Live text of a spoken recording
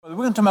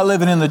We're going to talk about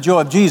living in the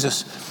joy of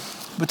Jesus.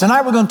 But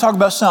tonight we're going to talk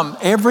about something.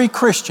 Every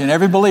Christian,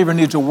 every believer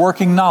needs a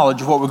working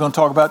knowledge of what we're going to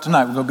talk about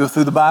tonight. We're going to go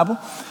through the Bible.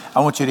 I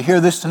want you to hear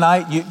this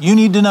tonight. You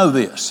need to know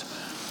this.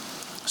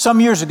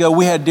 Some years ago,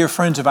 we had dear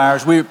friends of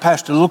ours. We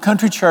pastored a little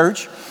country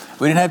church.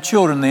 We didn't have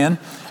children then.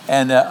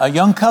 And a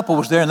young couple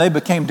was there, and they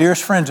became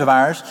dearest friends of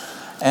ours.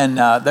 And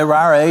they were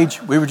our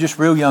age. We were just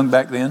real young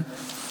back then.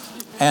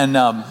 And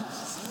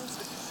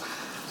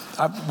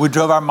we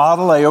drove our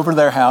Model A over to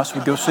their house.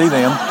 We'd go see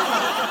them.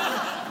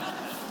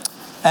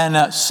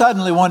 And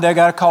suddenly, one day, I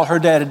got a call. Her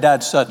dad had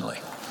died suddenly.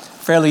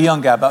 Fairly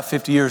young guy, about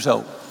 50 years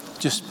old.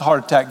 Just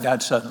heart attack,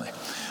 died suddenly.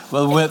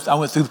 Well, I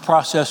went through the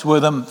process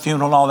with them,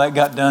 funeral and all that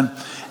got done.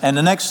 And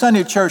the next Sunday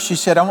at church, she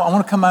said, I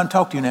want to come out and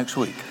talk to you next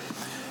week.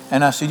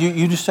 And I said,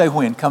 you just say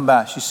when, come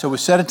by. She said, we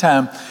set a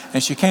time.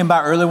 And she came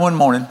by early one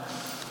morning.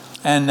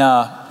 And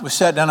we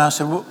sat down and I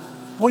said, well,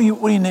 what do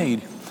you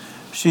need?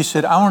 She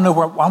said, I want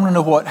to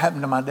know what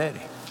happened to my daddy.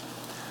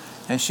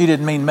 And she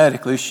didn't mean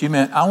medically. She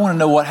meant, I want to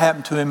know what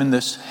happened to him in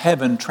this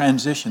heaven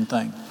transition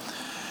thing.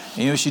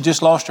 And, she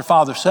just lost her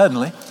father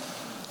suddenly.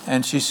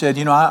 And she said,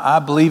 I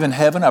believe in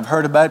heaven. I've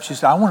heard about it. She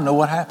said, I want to know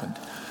what happened.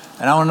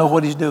 And I want to know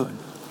what he's doing.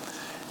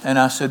 And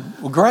I said,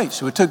 well, great.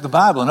 So we took the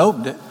Bible and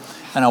opened it.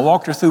 And I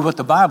walked her through what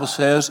the Bible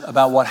says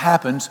about what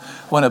happens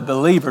when a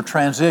believer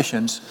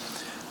transitions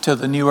to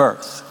the new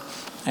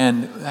earth.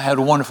 And I had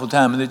a wonderful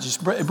time. And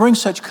it brings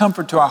such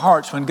comfort to our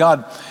hearts when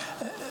God...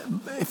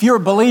 If you're a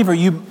believer,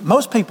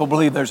 most people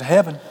believe there's a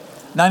heaven.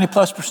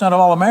 90+% of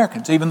all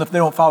Americans, even if they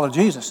don't follow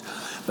Jesus.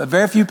 But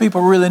very few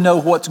people really know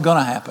what's going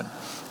to happen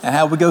and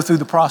how we go through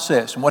the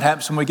process and what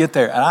happens when we get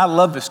there. And I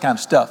love this kind of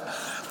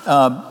stuff.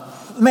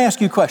 Let me ask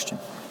you a question.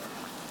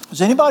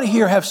 Does anybody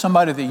here have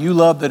somebody that you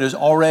love that is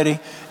already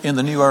in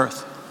the new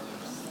earth?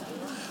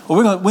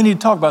 Well, we need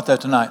to talk about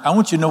that tonight. I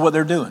want you to know what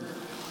they're doing.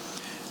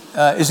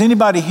 Is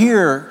anybody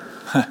here?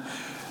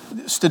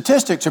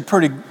 Statistics are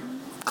pretty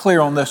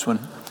clear on this one.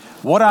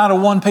 What out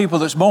of one people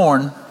that's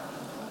born?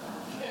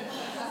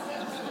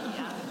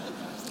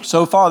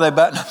 So far, they're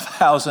batting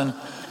 1,000.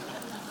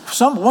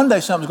 One day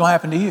something's going to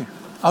happen to you.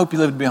 I hope you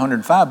live to be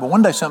 105, but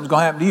one day something's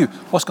going to happen to you.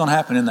 What's going to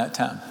happen in that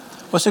time?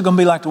 What's it going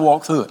to be like to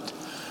walk through it?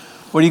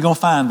 What are you going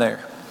to find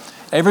there?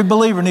 Every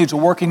believer needs a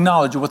working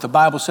knowledge of what the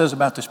Bible says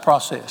about this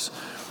process.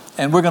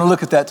 And we're going to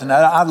look at that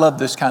tonight. I love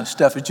this kind of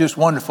stuff. It's just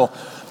wonderful.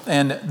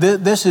 And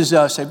this is,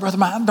 say, Brother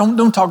Mike,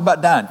 don't talk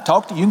about dying.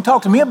 You can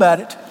talk to me about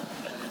it.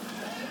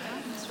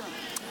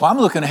 Well, I'm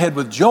looking ahead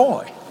with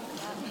joy.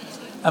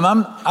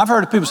 I've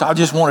heard of people say, I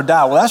just want to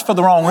die. Well, that's for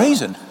the wrong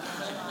reason.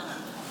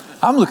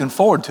 I'm looking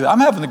forward to it. I'm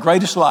having the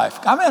greatest life.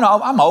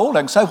 I'm old. I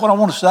can say what I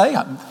want to say.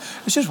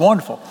 It's just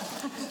wonderful.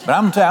 But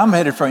I'm telling you, I'm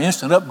headed for an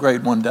instant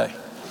upgrade one day.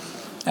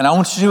 And I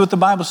want you to see what the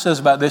Bible says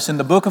about this in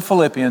the book of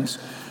Philippians.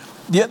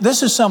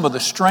 This is some of the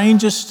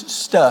strangest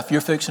stuff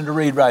you're fixing to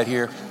read right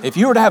here. If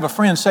you were to have a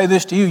friend say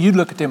this to you, you'd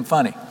look at them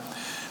funny.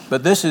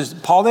 But this is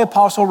Paul the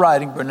Apostle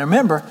writing. But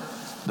remember,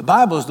 the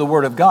Bible is the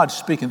Word of God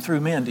speaking through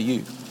men to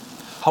you.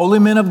 Holy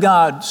men of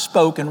God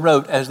spoke and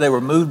wrote as they were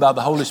moved by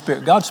the Holy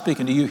Spirit. God's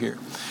speaking to you here.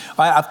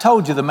 I've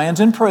told you the man's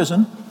in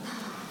prison.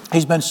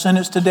 He's been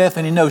sentenced to death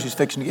and he knows he's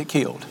fixing to get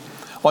killed.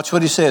 Watch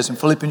what he says in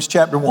Philippians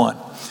chapter 1.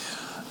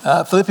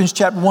 Philippians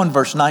chapter 1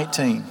 verse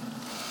 19.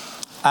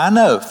 I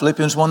know,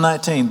 Philippians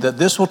 1:19, that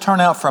this will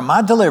turn out for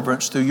my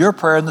deliverance through your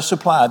prayer and the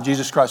supply of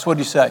Jesus Christ. What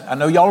did he say? I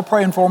know y'all are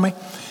praying for me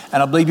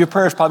and I believe your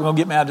prayer is probably going to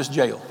get me out of this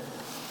jail.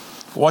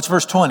 Watch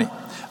verse 20.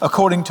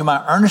 According to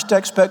my earnest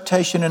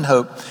expectation and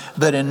hope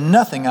that in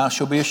nothing I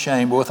shall be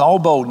ashamed, but with all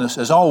boldness,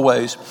 as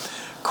always,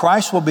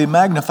 Christ will be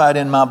magnified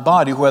in my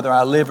body, whether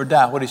I live or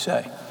die. What did he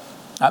say?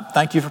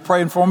 Thank you for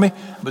praying for me.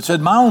 But said,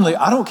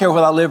 I don't care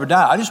whether I live or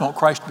die. I just want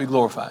Christ to be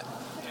glorified.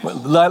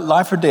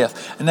 Life or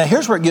death. And now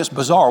here's where it gets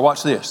bizarre.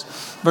 Watch this.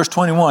 Verse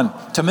 21.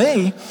 To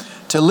me,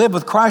 to live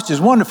with Christ is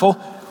wonderful.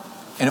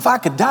 And if I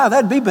could die,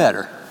 that'd be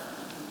better.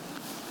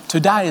 To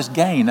die is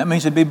gain. That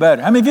means it'd be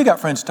better. How many of you got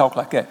friends that talk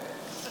like that?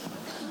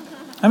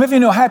 How many of you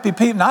know happy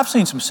people? And I've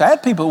seen some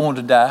sad people who want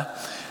to die.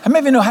 How many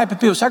of you know happy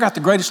people say, I got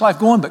the greatest life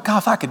going, but God,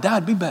 if I could die,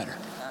 it'd be better.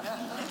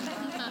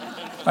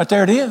 Right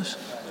there it is.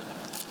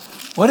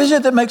 What is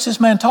it that makes this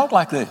man talk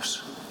like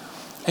this?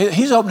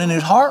 He's opening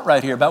his heart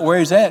right here about where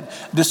he's at.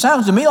 This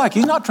sounds to me like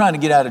he's not trying to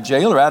get out of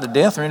jail or out of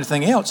death or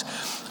anything else.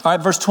 All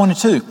right, verse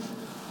 22.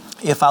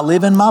 If I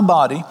live in my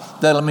body,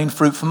 that'll mean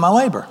fruit from my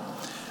labor.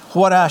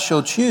 What I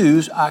shall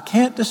choose, I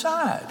can't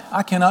decide.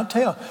 I cannot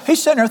tell.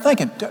 He's sitting there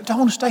thinking, do I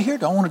want to stay here?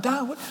 Do I want to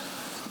die?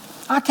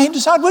 I can't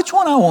decide which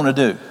one I want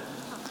to do.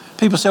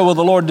 People say, well,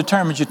 the Lord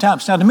determines your time.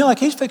 It sounds to me like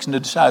he's fixing to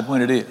decide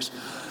when it is.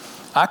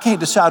 I can't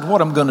decide what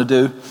I'm going to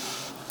do.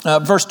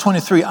 Verse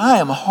 23, I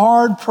am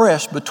hard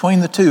pressed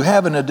between the two,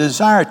 having a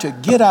desire to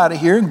get out of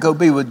here and go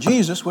be with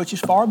Jesus, which is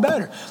far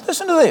better.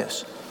 Listen to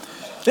this.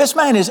 This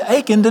man is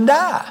aching to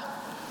die.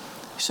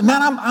 He said,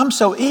 man, I'm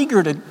so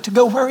eager to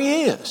go where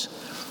he is.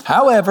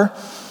 However,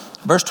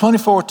 verse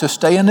 24, to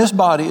stay in this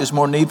body is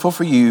more needful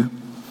for you.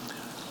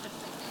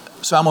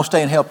 So I'm going to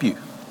stay and help you.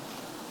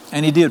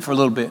 And he did for a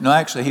little bit. No,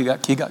 actually, he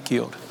got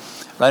killed.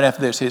 Right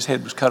after this, his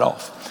head was cut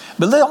off.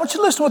 But I want you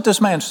to listen to what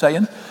this man's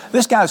saying.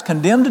 This guy's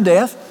condemned to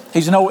death.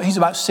 He's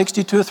about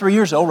 62 or 3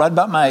 years old, right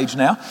about my age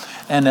now.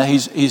 And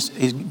he's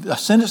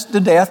sentenced to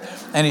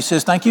death. And he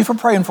says, thank you for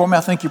praying for me.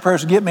 I think your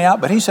prayers will get me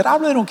out. But he said, I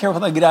really don't care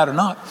whether I get out or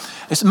not.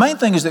 The main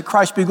thing is that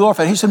Christ be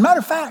glorified. He said, matter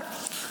of fact,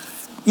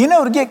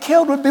 to get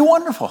killed would be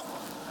wonderful.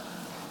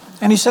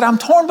 And he said, I'm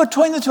torn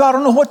between the two. I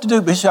don't know what to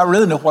do. But he said, I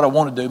really know what I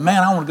want to do.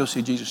 Man, I want to go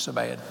see Jesus so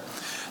bad.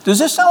 Does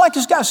this sound like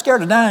this guy's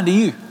scared of dying to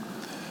you?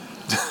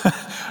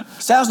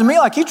 Sounds to me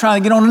like he's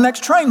trying to get on the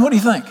next train. What do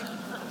you think?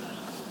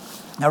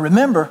 Now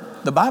remember,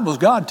 the Bible's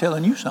God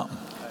telling you something.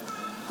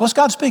 What's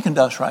God speaking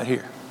to us right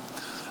here?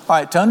 All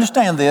right, to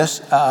understand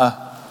this,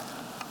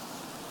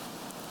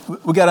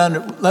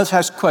 let's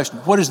ask a question.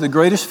 What is the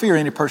greatest fear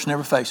any person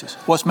ever faces?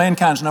 What's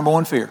mankind's number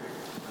one fear?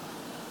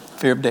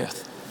 Fear of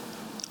death.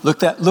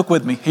 Look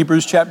with me,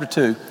 Hebrews chapter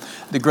 2.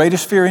 The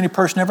greatest fear any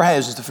person ever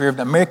has is the fear of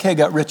death. Mary Kay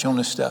got rich on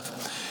this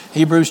stuff.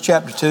 Hebrews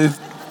chapter 2.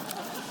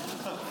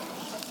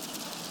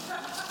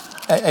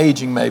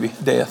 Aging maybe,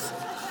 death.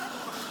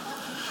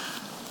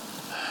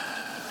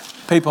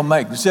 People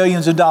make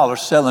zillions of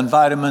dollars selling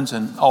vitamins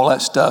and all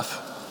that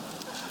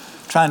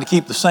stuff, trying to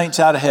keep the saints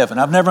out of heaven.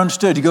 I've never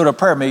understood. You go to a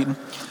prayer meeting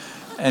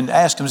and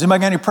ask them, has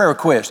anybody got any prayer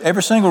requests?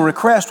 Every single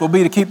request will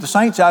be to keep the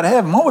saints out of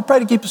heaven. Why don't we pray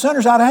to keep the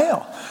sinners out of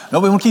hell?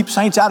 Nobody want to keep the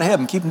saints out of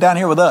heaven, keep them down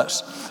here with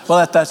us.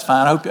 Well, that's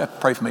fine. I hope you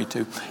pray for me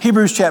too.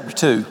 Hebrews chapter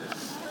 2.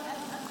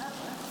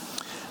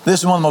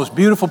 This is one of the most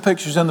beautiful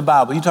pictures in the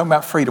Bible. You're talking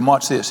about freedom.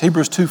 Watch this.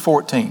 Hebrews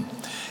 2:14.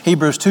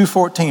 Hebrews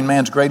 2:14,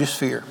 man's greatest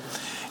fear.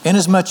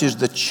 Inasmuch as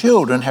the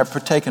children have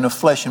partaken of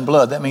flesh and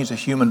blood, that means a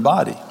human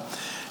body.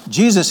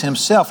 Jesus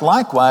himself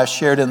likewise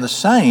shared in the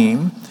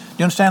same. Do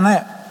you understand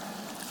that?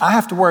 I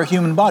have to wear a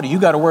human body. You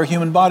got to wear a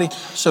human body.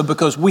 So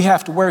because we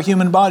have to wear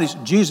human bodies,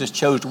 Jesus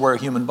chose to wear a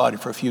human body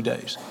for a few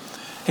days.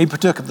 He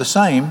partook of the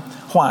same.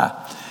 Why?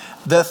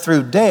 That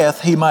through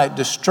death he might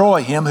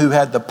destroy him who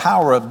had the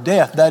power of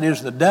death, that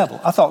is the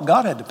devil. I thought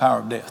God had the power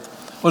of death.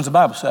 What does the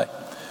Bible say?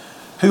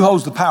 Who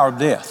holds the power of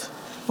death?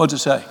 What does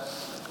it say?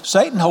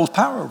 Satan holds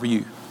power over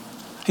you.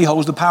 He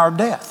holds the power of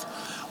death.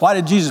 Why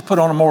did Jesus put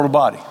on a mortal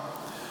body?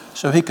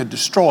 So he could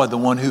destroy the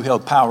one who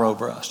held power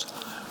over us.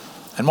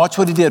 And watch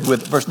what he did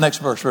with next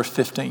verse, verse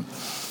 15.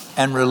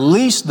 And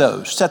release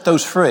those, set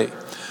those free,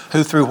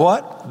 who through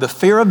what? The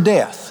fear of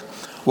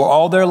death were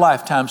all their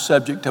lifetime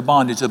subject to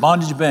bondage. The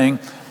bondage being,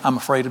 I'm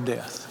afraid of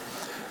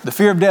death. The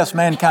fear of death is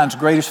mankind's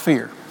greatest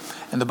fear.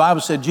 And the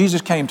Bible said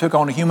Jesus came, took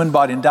on a human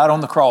body and died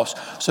on the cross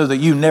so that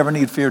you never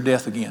need fear of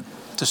death again,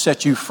 to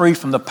set you free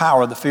from the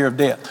power of the fear of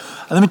death.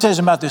 And let me tell you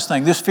something about this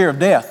thing. This fear of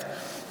death,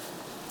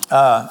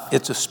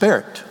 it's a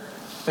spirit.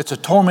 It's a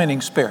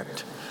tormenting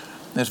spirit.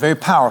 It's very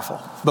powerful,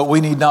 but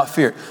we need not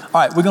fear it.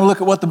 All right, we're going to look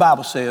at what the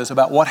Bible says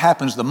about what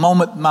happens the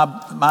moment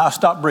I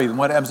stop breathing,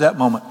 what happens at that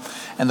moment.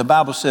 And the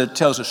Bible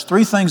tells us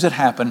three things that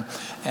happen,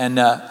 and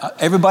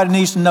everybody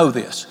needs to know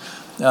this.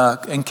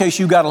 In case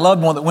you got a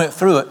loved one that went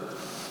through it,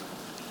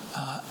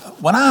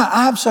 when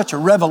I have such a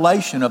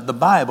revelation of the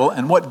Bible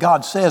and what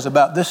God says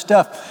about this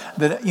stuff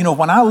that,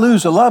 when I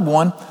lose a loved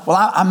one, well,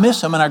 I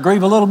miss them and I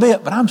grieve a little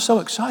bit, but I'm so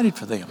excited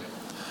for them.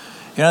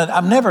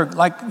 I've never,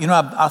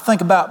 I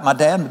think about my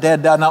dad. My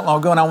dad died not long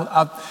ago, and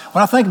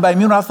when I think about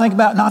him, I think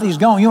about, not he's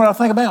gone, what I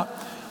think about?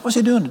 What's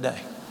he doing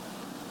today?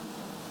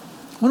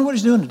 I wonder what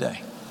he's doing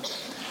today.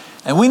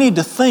 And we need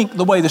to think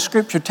the way the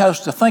Scripture tells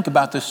us to think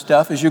about this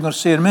stuff, as you're going to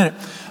see in a minute,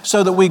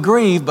 so that we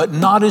grieve, but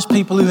not as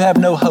people who have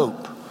no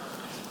hope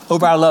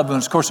over our loved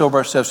ones, of course, over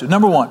ourselves.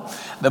 Number one,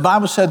 the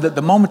Bible said that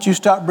the moment you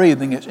stop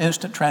breathing, it's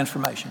instant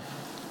transformation.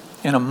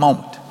 In a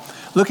moment.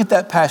 Look at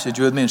that passage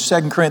with me in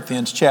 2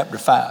 Corinthians chapter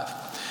 5.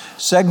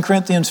 2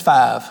 Corinthians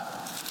 5.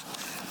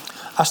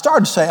 I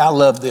started to say I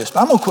love this, but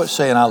I'm going to quit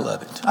saying I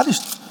love it. I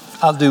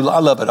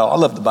love it all. I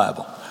love the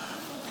Bible.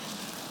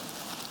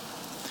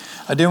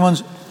 Dear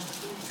ones,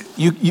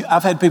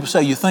 I've had people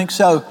say, you think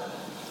so?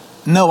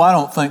 No, I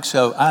don't think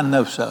so. I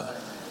know so.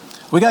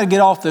 We got to get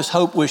off this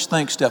hope, wish,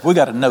 think stuff. We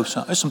got to know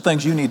something. There's some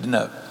things you need to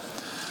know.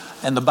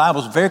 And the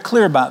Bible's very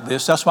clear about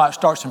this. That's why it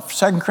starts in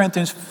 2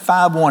 Corinthians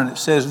 5:1, and it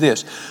says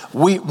this.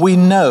 We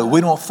know,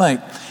 we don't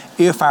think,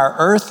 if our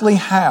earthly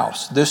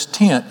house, this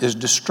tent, is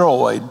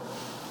destroyed.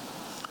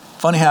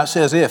 Funny how it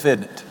says if,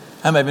 isn't it?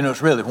 How many of you know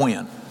it's really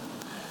when?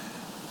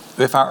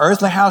 If our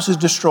earthly house is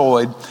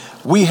destroyed,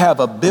 we have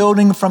a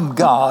building from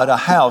God, a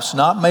house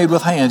not made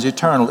with hands,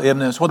 eternal.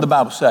 That's what the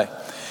Bible say.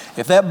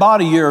 If that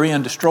body you're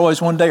in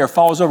destroys one day or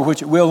falls over,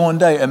 which it will one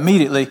day,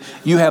 immediately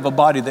you have a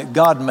body that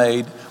God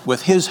made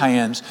with his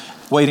hands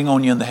waiting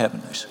on you in the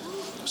heavens.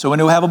 So we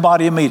know we have a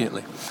body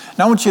immediately.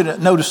 Now I want you to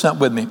notice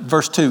something with me.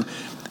 Verse 2,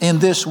 in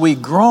this we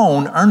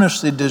groan,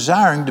 earnestly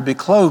desiring to be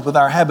clothed with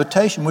our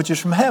habitation, which is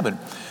from heaven.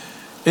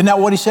 Isn't that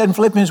what he said in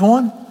Philippians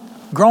 1?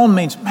 Groan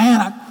means,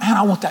 man,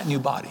 I want that new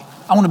body.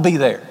 I want to be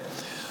there.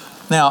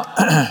 Now,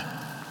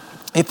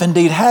 if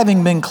indeed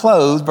having been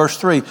clothed, verse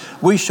 3,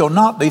 we shall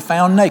not be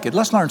found naked.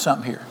 Let's learn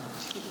something here.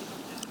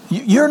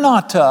 You're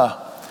not,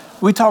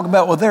 we talk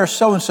about, well, there's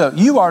so-and-so.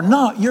 You are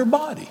not your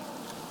body.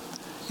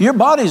 Your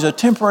body is a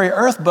temporary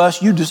earth bus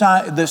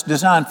that's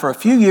designed for a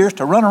few years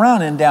to run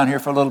around in down here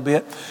for a little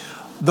bit.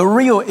 The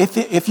real,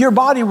 if your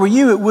body were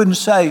you, it wouldn't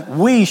say,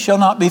 we shall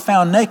not be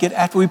found naked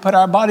after we put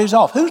our bodies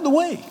off. Who's the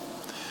we?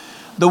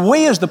 The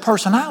we is the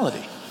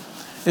personality.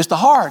 It's the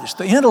heart, it's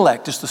the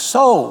intellect, it's the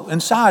soul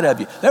inside of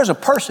you. There's a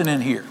person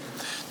in here.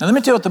 Now let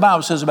me tell you what the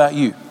Bible says about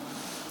you.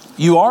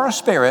 You are a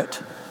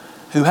spirit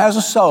who has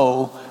a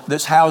soul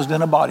that's housed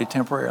in a body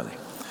temporarily.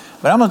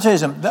 But I'm going to tell you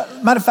something.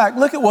 Matter of fact,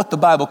 look at what the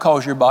Bible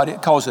calls your body.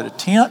 It calls it a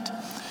tent,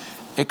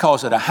 it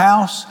calls it a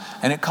house,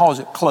 and it calls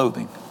it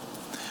clothing.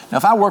 Now,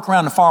 if I work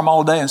around the farm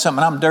all day and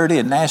I'm dirty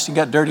and nasty,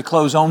 got dirty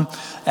clothes on,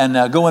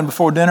 and go in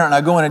before dinner, and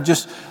I go in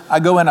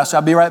and I say,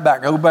 I'll be right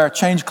back. I go back,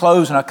 change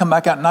clothes, and I come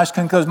back out in nice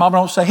clean clothes. Mama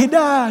don't say, he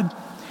died.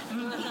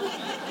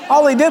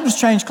 All he did was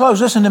change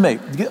clothes. Listen to me.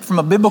 From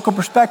a biblical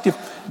perspective,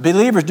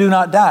 believers do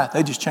not die.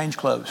 They just change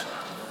clothes.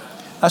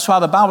 That's why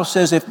the Bible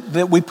says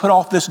that we put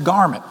off this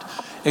garment.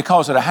 It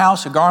calls it a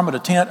house, a garment, a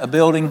tent, a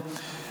building.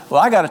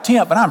 Well, I got a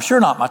tent, but I'm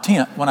sure not my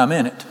tent when I'm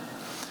in it.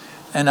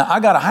 And I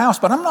got a house,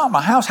 but I'm not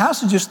my house.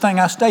 House is just a thing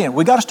I stay in.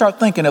 We got to start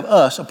thinking of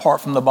us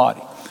apart from the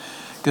body,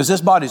 because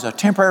this body is a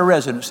temporary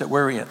residence that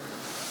we're in.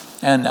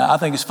 And I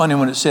think it's funny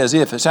when it says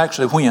if, it's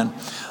actually when.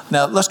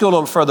 Now, let's go a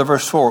little further,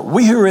 verse 4.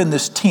 We who are in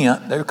this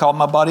tent, they call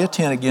my body a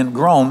tent again,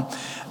 groan,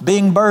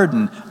 being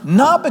burdened,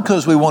 not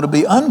because we want to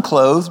be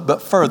unclothed,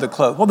 but further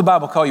clothed. What did the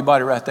Bible call your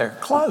body right there?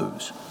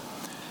 Clothes.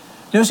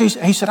 You know,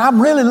 he said,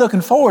 I'm really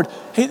looking forward.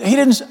 He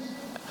didn't,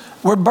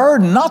 we're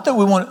burdened, not that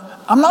we want,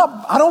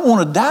 I don't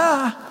want to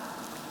die.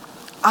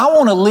 I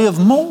want to live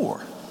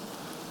more.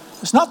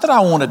 It's not that I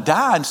want to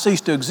die and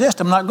cease to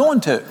exist. I'm not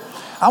going to.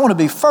 I want to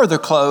be further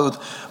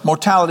clothed,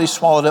 mortality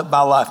swallowed up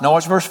by life. Now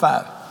watch verse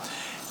 5.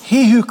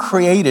 He who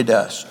created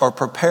us or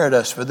prepared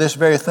us for this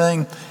very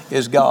thing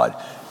is God.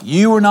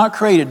 You were not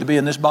created to be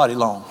in this body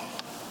long.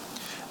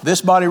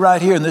 This body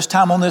right here and this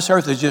time on this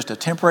earth is just a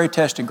temporary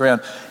testing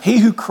ground. He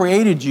who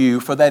created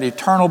you for that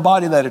eternal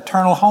body, that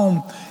eternal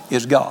home,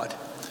 is God.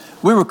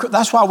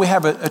 That's why we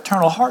have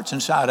eternal hearts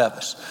inside of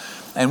us.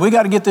 And we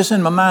got to get this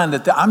in my mind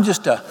that I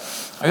got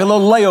a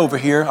little layover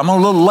here. I'm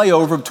on a little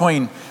layover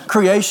between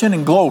creation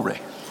and glory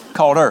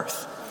called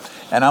earth.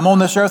 And I'm on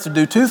this earth to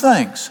do two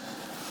things.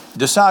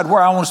 Decide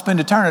where I want to spend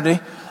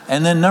eternity.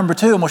 And then number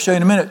two, I'm going to show you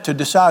in a minute, to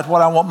decide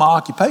what I want my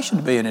occupation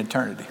to be in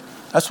eternity.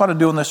 That's what I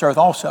do on this earth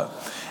also.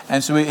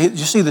 And so you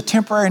see the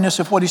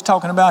temporariness of what he's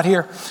talking about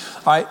here.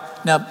 All right.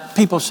 Now,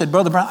 people said,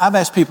 Brother Brown, I've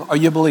asked people, are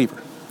you a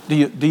believer? Do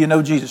you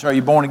know Jesus? Are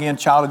you born again,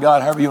 child of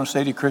God, however you want to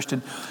say it, you're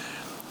Christian?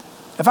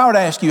 If I were to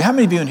ask you, how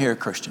many of you in here are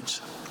Christians?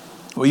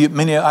 Well,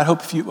 I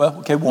hope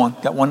one.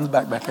 Got one in the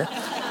back here.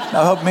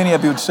 I hope many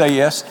of you would say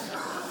yes.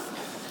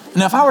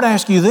 Now, if I were to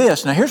ask you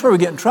this, now here's where we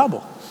get in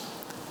trouble.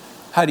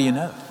 How do you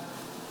know?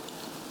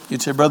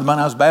 You'd say, Brother Brown,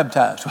 I was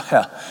baptized.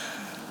 Well,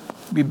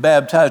 be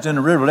baptized in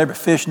the river. Every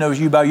fish knows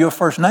you by your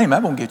first name.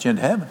 That won't get you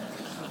into heaven.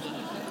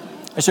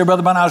 They said,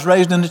 Brother Brown, I was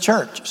raised in the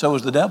church. So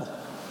was the devil.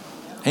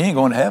 He ain't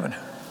going to heaven.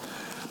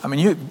 I mean,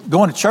 you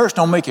going to church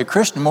don't make you a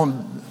Christian more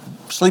than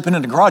sleeping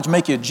in the garage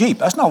make you a Jeep.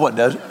 That's not what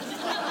does it.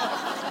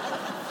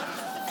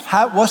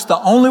 What's the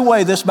only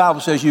way this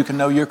Bible says you can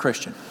know you're a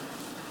Christian?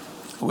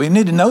 We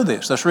need to know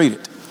this. Let's read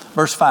it.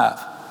 Verse 5.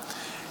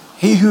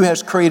 He who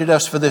has created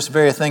us for this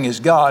very thing is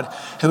God,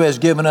 who has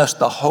given us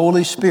the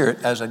Holy Spirit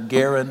as a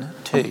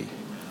guarantee.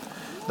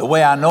 The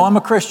way I know I'm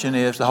a Christian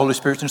is the Holy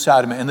Spirit's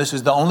inside of me. And this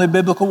is the only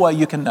biblical way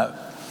you can know.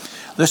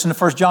 Listen to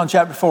 1 John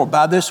chapter 4.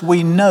 By this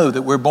we know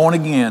that we're born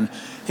again.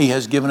 He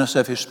has given us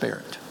of his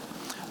Spirit.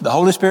 The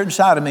Holy Spirit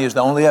inside of me is the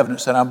only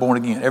evidence that I'm born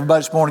again.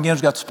 Everybody that's born again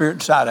has got the Spirit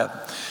inside of them.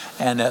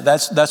 And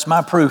that's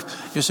my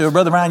proof. You say, well,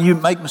 Brother Ryan, you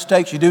make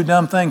mistakes, you do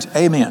dumb things.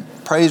 Amen.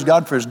 Praise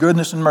God for his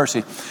goodness and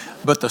mercy.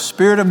 But the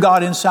Spirit of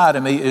God inside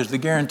of me is the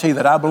guarantee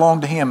that I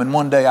belong to him and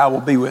one day I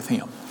will be with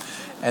him.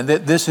 And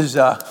this is,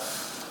 I've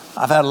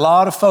had a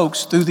lot of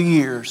folks through the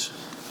years.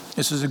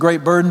 This is a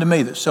great burden to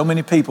me that so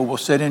many people will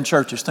sit in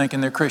churches thinking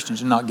they're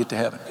Christians and not get to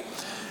heaven.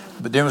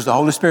 But there was the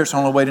Holy Spirit's the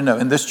only way to know.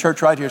 And this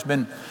church right here has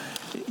been,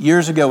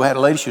 years ago, we had a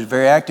lady, she was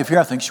very active here.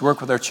 I think she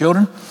worked with our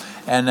children.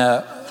 And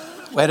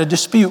we had a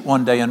dispute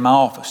one day in my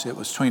office. It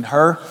was between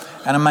her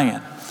and a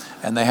man.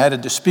 And they had a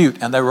dispute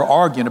and they were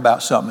arguing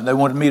about something. They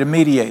wanted me to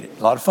mediate it.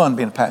 A lot of fun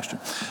being a pastor.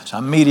 So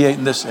I'm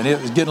mediating this and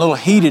it was getting a little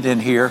heated in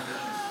here.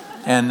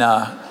 And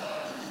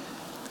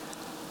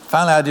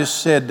finally I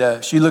just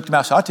said, she looked at me,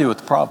 I said, I'll tell you what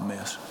the problem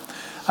is.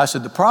 I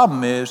said, the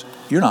problem is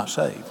you're not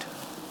saved.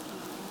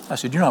 I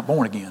said, you're not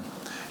born again.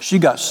 She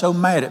got so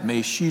mad at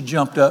me, she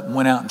jumped up and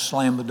went out and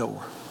slammed the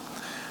door.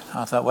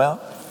 I thought,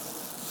 well,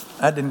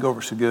 that didn't go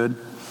over so good.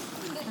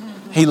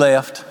 He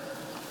left.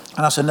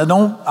 And I said, no,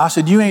 don't. I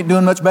said, you ain't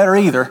doing much better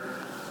either.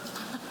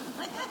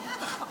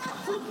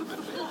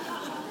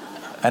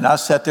 And I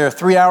sat there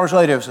 3 hours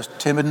later. It was a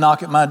timid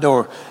knock at my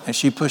door. And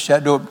she pushed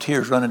that door with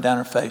tears running down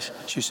her face.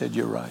 She said,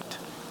 you're right.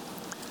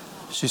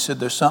 She said,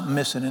 there's something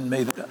missing in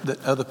me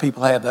that other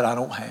people have that I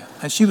don't have.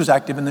 And she was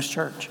active in this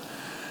church.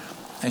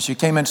 And she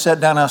came in and sat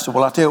down. And I said,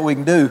 well, I'll tell you what we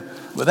can do.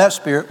 With that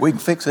spirit, we can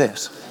fix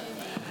this.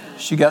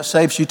 She got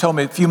saved. She told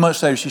me a few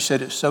months later, she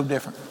said, it's so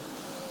different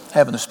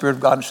having the Spirit of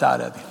God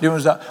inside of you.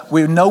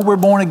 We know we're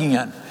born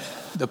again.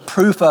 The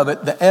proof of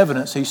it, the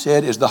evidence, he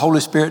said, is the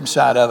Holy Spirit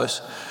inside of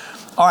us.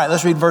 All right,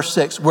 let's read verse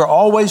 6. We're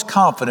always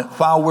confident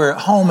while we're at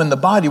home in the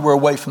body, we're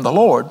away from the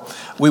Lord.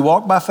 We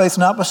walk by faith,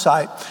 not by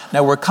sight.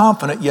 Now we're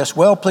confident, yes,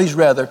 well, please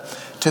rather,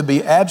 to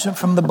be absent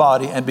from the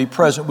body and be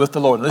present with the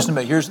Lord. Listen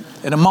to me, here's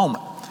in a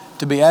moment.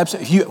 To be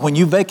absent, when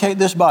you vacate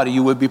this body,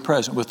 you will be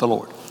present with the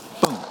Lord.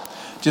 Boom.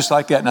 Just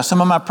like that. Now,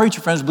 some of my preacher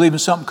friends believe in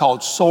something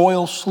called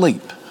soil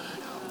sleep.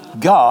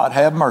 God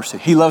have mercy.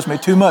 He loves me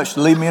too much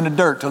to leave me in the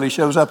dirt till he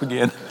shows up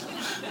again.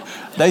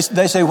 They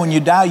say when you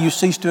die, you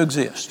cease to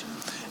exist.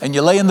 And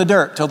you lay in the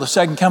dirt till the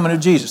second coming of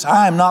Jesus.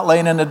 I am not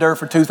laying in the dirt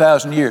for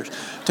 2,000 years.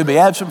 To be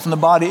absent from the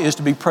body is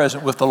to be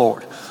present with the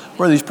Lord.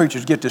 Where these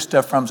preachers get this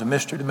stuff from is a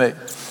mystery to me.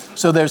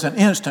 So there's an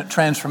instant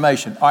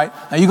transformation. All right,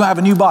 now you're going to have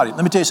a new body.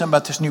 Let me tell you something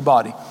about this new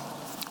body.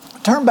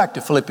 Turn back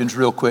to Philippians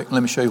real quick and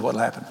let me show you what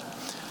will happen.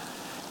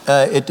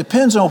 It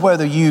depends on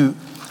whether you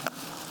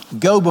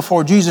go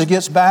before Jesus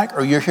gets back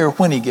or you're here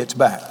when he gets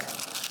back.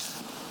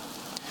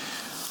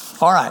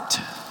 All right.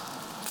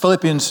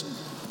 Philippians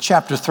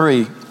chapter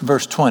 3,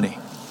 verse 20.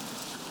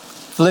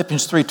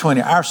 Philippians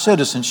 3:20. Our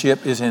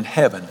citizenship is in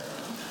heaven.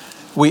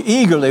 We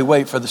eagerly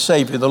wait for the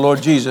Savior, the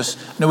Lord Jesus.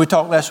 Now, we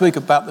talked last week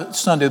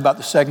Sunday about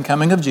the second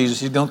coming of Jesus.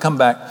 He's going to come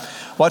back.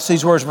 Watch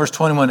these words, verse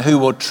 21. Who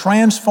will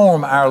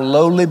transform our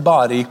lowly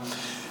body.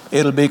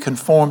 It'll be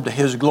conformed to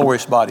his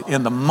glorious body.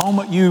 In the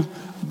moment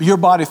your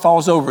body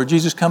falls over,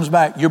 Jesus comes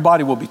back, your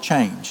body will be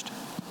changed.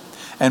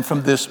 And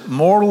from this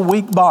mortal,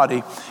 weak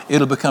body,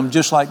 it'll become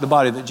just like the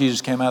body that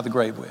Jesus came out of the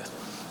grave with.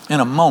 In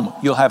a moment,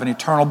 you'll have an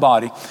eternal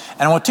body.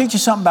 And I want to teach you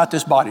something about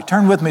this body.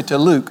 Turn with me to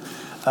Luke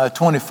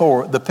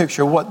 24, the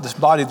picture of what this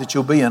body that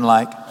you'll be in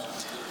like.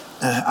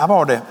 I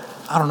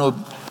don't know.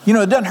 You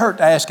know, it doesn't hurt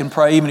to ask and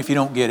pray even if you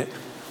don't get it.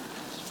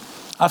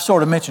 I've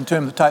sort of mentioned to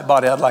him the type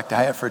body I'd like to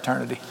have for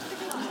eternity.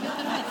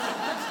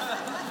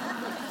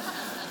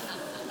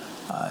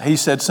 He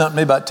said something to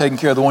me about taking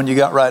care of the one you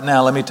got right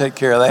now. Let me take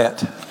care of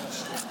that.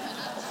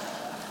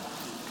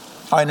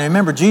 All right, now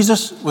remember,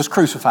 Jesus was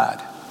crucified.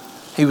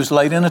 He was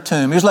laid in a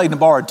tomb. He was laid in a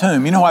borrowed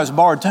tomb. You know why it was a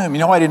borrowed tomb? You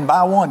know why he didn't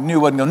buy one? He knew he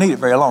wasn't going to need it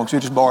very long, so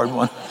he just borrowed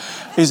one.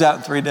 He's out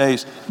in 3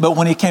 days. But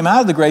when he came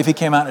out of the grave, he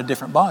came out in a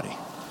different body.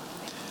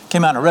 He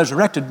came out in a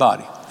resurrected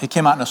body. He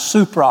came out in a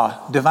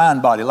supra-divine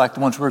body like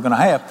the ones we're going to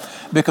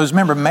have. Because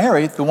remember,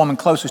 Mary, the woman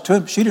closest to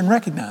him, she didn't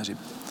recognize him.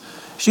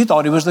 She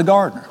thought he was the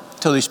gardener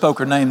till he spoke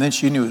her name, then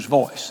she knew his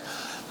voice.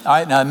 All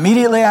right, now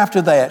immediately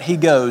after that, he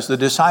goes. The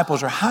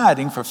disciples are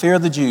hiding for fear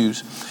of the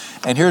Jews.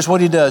 And here's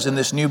what he does in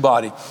this new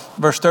body.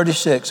 Verse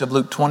 36 of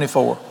Luke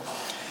 24.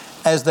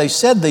 As they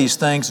said these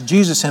things,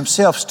 Jesus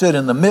himself stood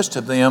in the midst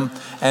of them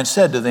and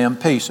said to them,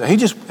 peace. So he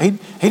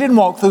didn't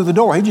walk through the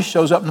door. He just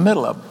shows up in the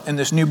middle of them in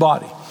this new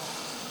body.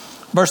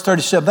 Verse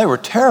 37, they were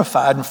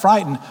terrified and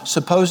frightened,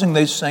 supposing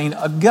they'd seen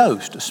a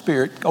ghost, a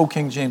spirit. Old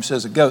King James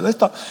says a ghost. They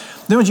thought,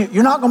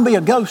 you're not going to be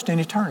a ghost in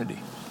eternity.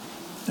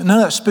 None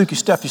of that spooky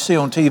stuff you see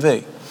on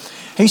TV.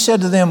 He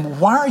said to them,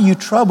 why are you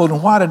troubled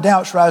and why do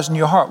doubts rise in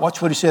your heart? Watch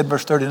what he said,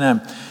 verse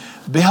 39.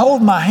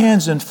 Behold my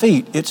hands and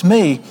feet. It's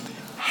me.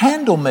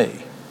 Handle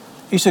me.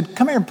 He said,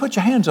 come here and put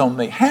your hands on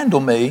me. Handle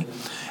me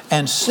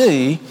and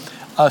see.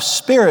 A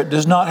spirit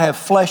does not have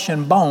flesh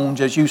and bones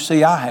as you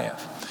see I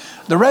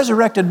have. The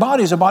resurrected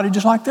body is a body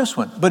just like this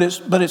one, but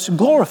it's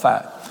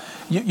glorified.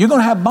 You're going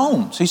to have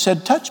bones. He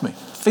said, touch me.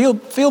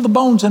 Feel the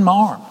bones in my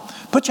arm.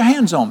 Put your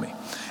hands on me.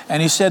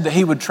 And he said that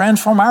he would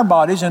transform our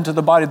bodies into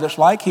the body that's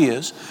like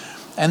his.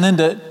 And then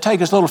to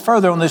take us a little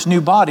further on this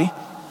new body,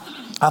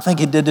 I think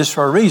he did this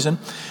for a reason.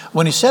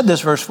 When he said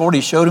this, verse 40,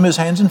 he showed him his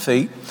hands and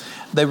feet.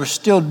 They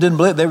didn't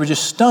believe. They were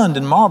just stunned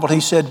and marveled.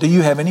 He said, do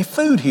you have any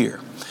food here?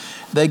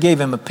 They gave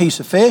him a piece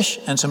of fish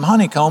and some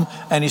honeycomb,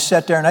 and he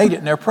sat there and ate it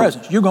in their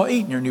presence. You're going to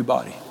eat in your new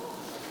body.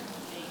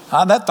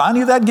 I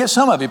knew that'd get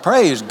some of you.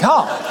 Praise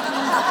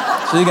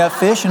God. So you got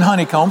fish and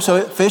honeycomb.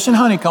 So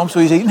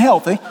he's eating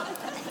healthy.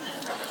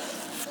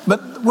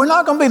 But we're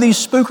not going to be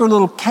these spooker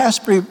little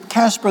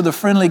Casper the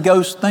Friendly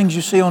Ghost things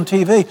you see on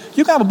TV.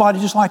 You can have a body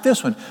just like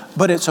this one,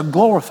 but it's a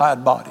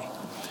glorified body.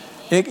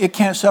 It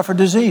can't suffer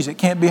disease. It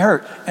can't be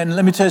hurt. And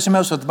let me tell you something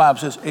else what the Bible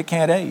says. It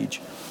can't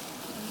age.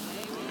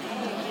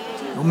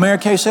 Mary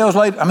Kay sales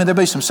lady, there'll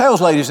be some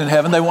sales ladies in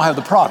heaven. They won't have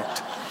the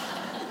product.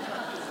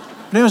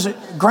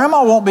 But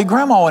grandma won't be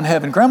grandma in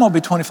heaven. Grandma will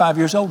be 25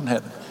 years old in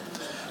heaven.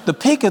 The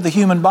peak of the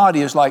human body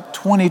is like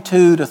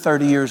 22 to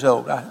 30 years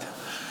old.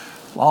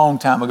 Long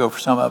time ago for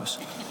some of us.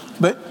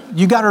 But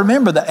you got to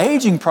remember the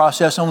aging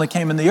process only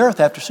came in the earth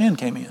after sin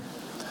came in.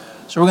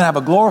 So we're going to have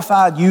a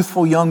glorified,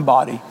 youthful, young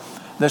body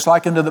that's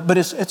like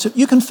but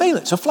you can feel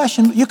it. It's a flesh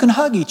and you can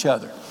hug each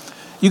other.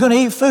 You're going to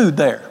eat food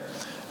there.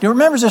 You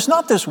remember, it's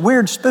not this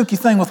weird, spooky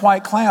thing with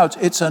white clouds.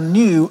 It's a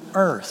new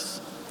earth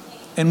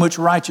in which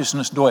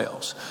righteousness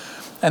dwells.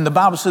 And the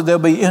Bible says they'll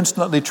be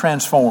instantly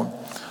transformed.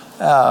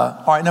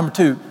 All right, number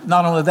 2,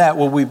 not only that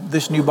will we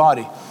this new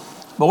body,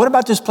 but what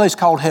about this place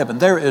called heaven?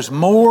 There is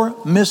more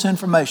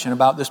misinformation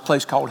about this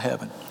place called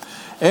heaven.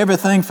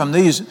 Everything from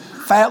these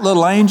fat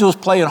little angels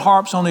playing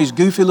harps on these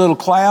goofy little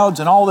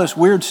clouds and all this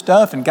weird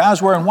stuff and guys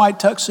wearing white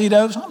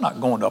tuxedos. I'm not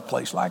going to a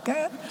place like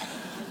that.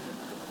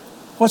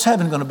 What's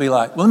heaven going to be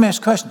like? Well, let me ask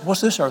you a question.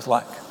 What's this earth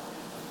like?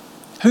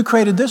 Who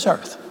created this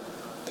earth?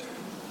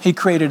 He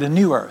created a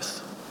new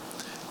earth.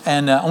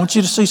 And I want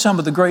you to see some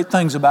of the great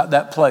things about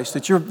that place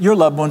that your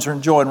loved ones are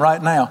enjoying right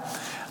now.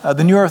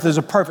 The new earth is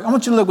a perfect. I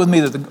want you to look with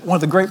me at one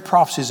of the great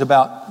prophecies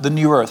about the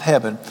new earth,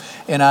 heaven,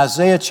 in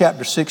Isaiah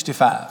chapter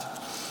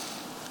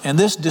 65. And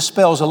this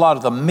dispels a lot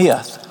of the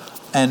myth.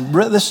 And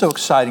this is so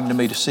exciting to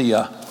me to see.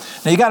 Now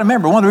you got to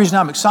remember, one of the reasons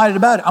I'm excited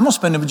about it, I'm going to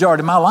spend the majority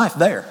of my life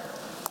there.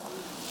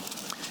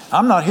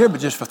 I'm not here but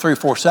just for 3 or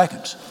 4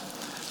 seconds,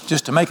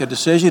 just to make a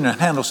decision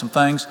and handle some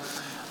things.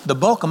 The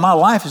bulk of my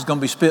life is going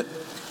to be spent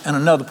in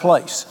another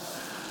place.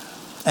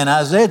 And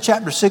Isaiah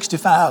chapter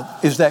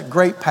 65 is that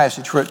great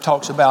passage where it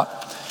talks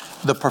about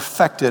the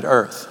perfected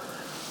earth.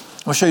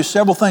 I'll show you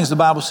several things the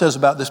Bible says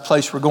about this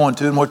place we're going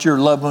to and what your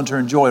loved ones are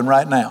enjoying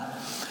right now.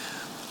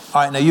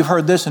 All right, now you've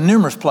heard this in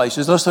numerous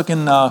places. Let's look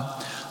in,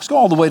 let's go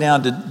all the way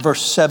down to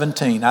verse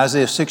 17,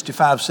 Isaiah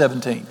 65,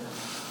 17.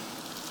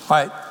 All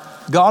right,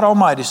 God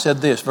Almighty said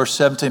this, verse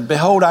 17,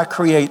 behold, I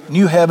create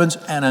new heavens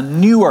and a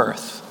new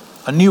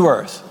earth,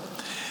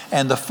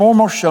 and the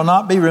former shall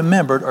not be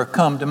remembered or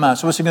come to mind.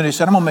 So what's he going to do? He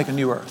said, I'm going to make a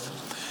new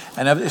earth.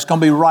 And it's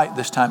going to be right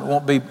this time. It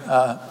won't be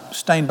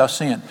stained by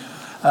sin.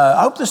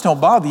 I hope this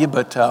don't bother you,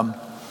 but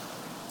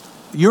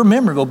your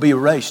memory will be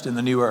erased in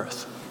the new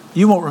earth.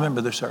 You won't remember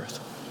this earth.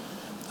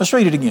 Let's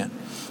read it again.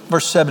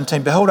 Verse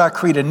 17, behold, I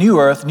create a new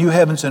earth, new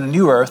heavens and a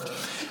new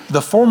earth.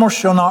 The former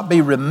shall not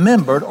be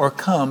remembered or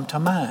come to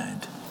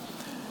mind.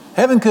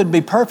 Heaven couldn't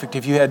be perfect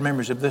if you had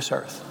memories of this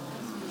earth.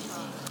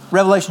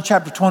 Revelation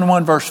chapter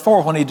 21, verse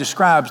 4, when he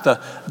describes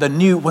the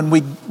new, when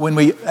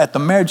we at the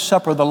marriage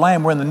supper of the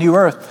Lamb, we're in the new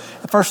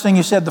earth, the first thing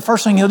he said, the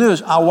first thing he'll do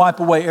is, I'll wipe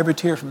away every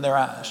tear from their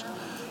eyes.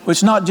 Which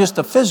is not just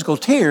the physical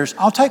tears,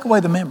 I'll take away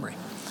the memory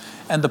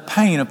and the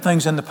pain of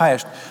things in the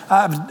past.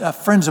 I have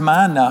friends of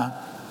mine,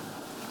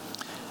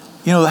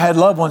 they had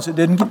loved ones that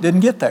didn't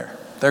get there.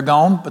 They're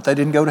gone, but they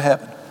didn't go to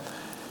heaven.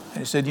 And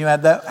he said,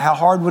 how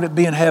hard would it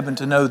be in heaven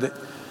to know that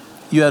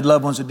you had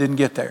loved ones that didn't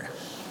get there?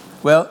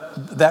 Well,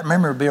 that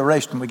memory will be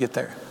erased when we get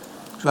there.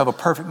 So we have a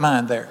perfect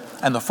mind there.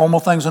 And the formal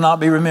things will not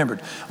be remembered.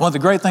 One of the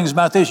great things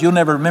about this, you'll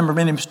never remember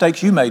many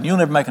mistakes you made. And you'll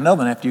never make another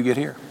one after you get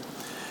here.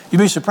 You'd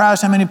be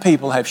surprised how many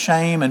people have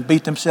shame and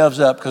beat themselves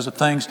up because of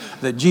things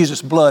that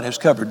Jesus' blood has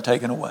covered and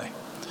taken away.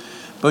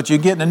 But you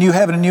get in a new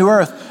heaven and new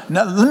earth.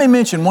 Now, let me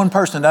mention one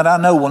person that I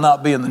know will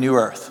not be in the new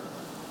earth.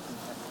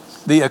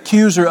 The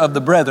accuser of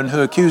the brethren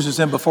who accuses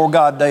them before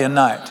God day and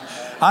night.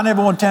 I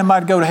never want to tell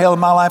anybody to go to hell in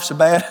my life so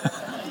bad.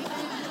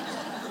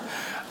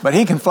 But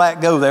he can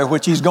flat go there,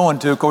 which he's going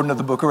to according to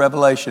the book of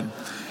Revelation.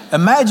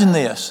 Imagine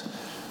this.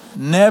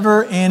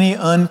 Never any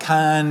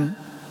unkind,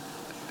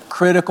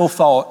 critical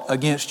thought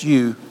against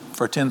you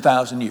for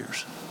 10,000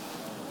 years.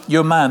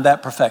 Your mind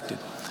that perfected.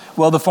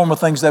 Well, the former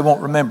things they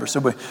won't remember.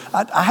 So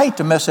I hate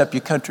to mess up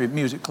your country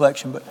music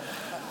collection, but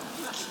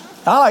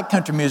I like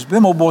country music.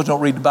 Them old boys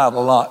don't read the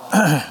Bible a lot.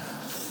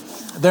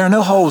 There are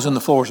no holes in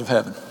the floors of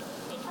heaven.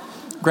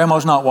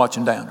 Grandma's not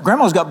watching down.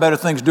 Grandma's got better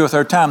things to do with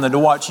her time than to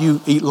watch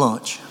you eat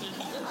lunch.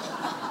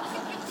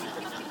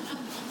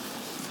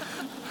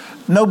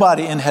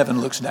 Nobody in heaven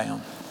looks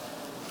down.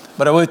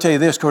 But I will tell you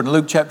this, according to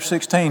Luke chapter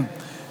 16,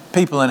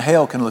 people in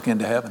hell can look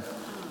into heaven.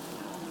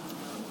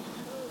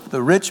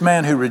 The rich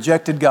man who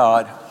rejected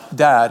God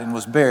died and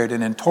was buried,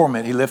 and in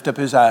torment he lifted up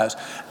his eyes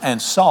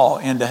and saw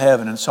into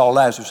heaven and saw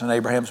Lazarus in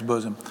Abraham's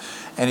bosom.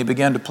 And he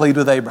began to plead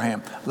with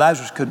Abraham.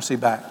 Lazarus couldn't see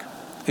back.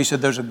 He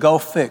said, there's a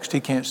gulf fixed. He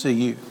can't see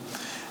you.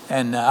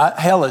 And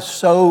hell is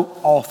so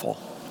awful.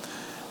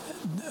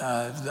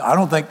 I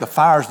don't think the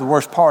fire is the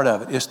worst part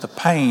of it. It's the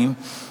pain.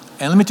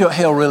 And let me tell you what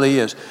hell really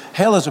is.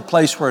 Hell is a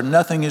place where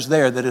nothing is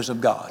there that is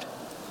of God.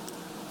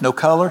 No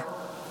color,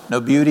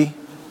 no beauty,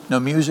 no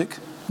music,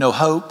 no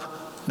hope,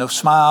 no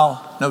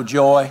smile, no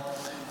joy.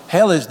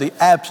 Hell is the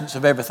absence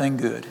of everything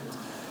good.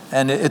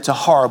 And it's a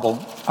horrible,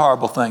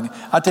 horrible thing.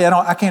 I tell you,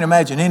 I can't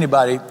imagine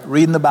anybody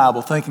reading the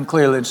Bible, thinking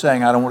clearly and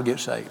saying, I don't want to get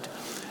saved.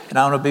 And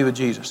I want to be with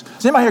Jesus.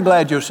 Is anybody here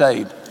glad you're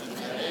saved?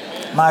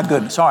 Amen. My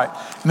goodness. All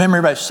right.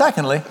 Memory verse.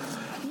 Secondly,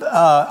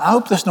 I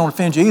hope this don't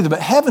offend you either, but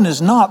heaven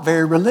is not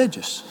very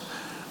religious.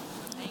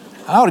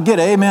 I ought to get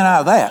an amen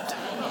out of that.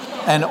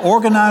 And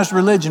organized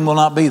religion will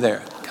not be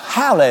there.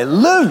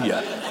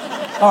 Hallelujah.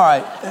 All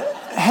right.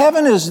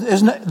 Heaven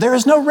there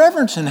is no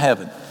reverence in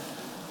heaven.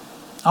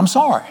 I'm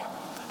sorry.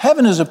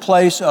 Heaven is a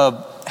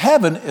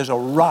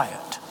riot.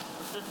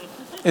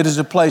 It is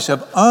a place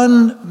of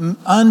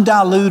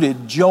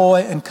undiluted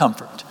joy and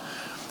comfort.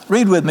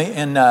 Read with me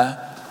in,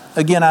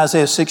 again,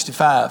 Isaiah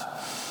 65,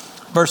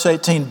 verse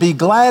 18. Be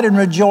glad and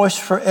rejoice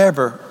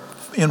forever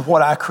in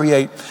what I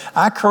create.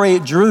 I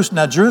create Jerusalem.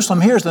 Now, Jerusalem,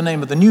 here's the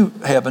name of the new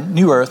heaven,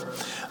 new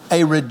earth,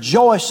 a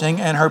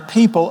rejoicing, and her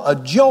people a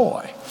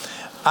joy.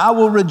 I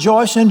will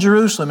rejoice in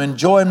Jerusalem and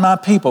joy in my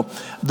people.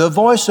 The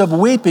voice of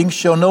weeping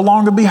shall no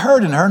longer be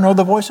heard in her, nor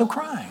the voice of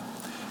crying.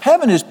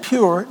 Heaven is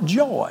pure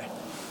joy.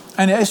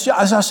 And as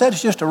I said,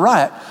 it's just a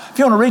riot. If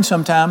you want to read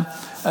sometime,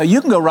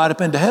 you can go right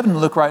up into heaven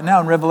and look right now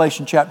in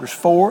Revelation chapters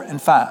 4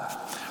 and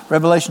 5.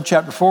 Revelation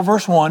chapter 4,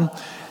 verse 1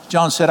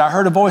 John said, I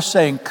heard a voice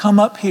saying, come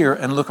up here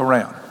and look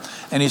around.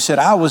 And he said,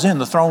 I was in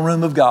the throne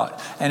room of God.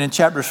 And in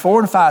chapters 4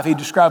 and 5, he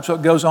describes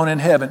what goes on in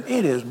heaven.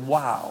 It is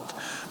wild.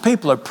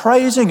 People are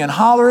praising and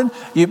hollering.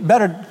 You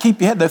better keep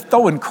your head. They're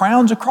throwing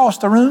crowns across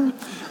the room.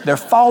 They're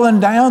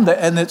falling down.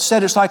 And it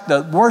said it's like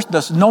the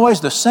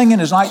noise, the singing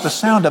is like the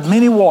sound of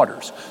many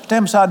waters.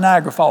 Stand beside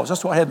Niagara Falls.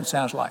 That's what heaven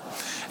sounds like.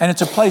 And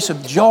it's a place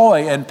of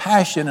joy and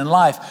passion and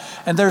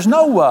life. And there's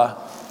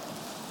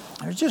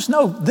just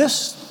no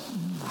this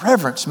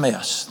reverence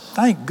mess.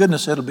 Thank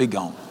goodness it'll be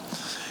gone.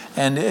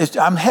 And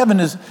heaven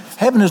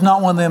is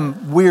not one of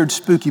them weird,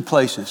 spooky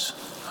places.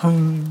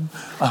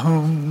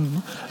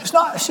 It's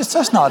not.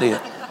 That's not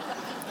it.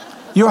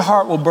 Your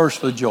heart will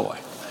burst with joy.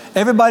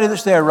 Everybody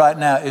that's there right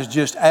now is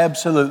just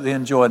absolutely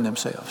enjoying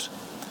themselves.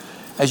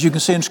 As you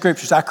can see in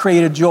scriptures, I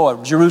created joy,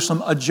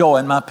 Jerusalem a joy,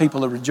 and my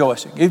people are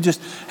rejoicing. You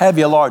just have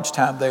a large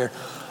time there.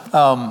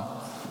 Matter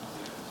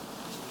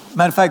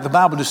of fact, the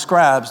Bible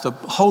describes the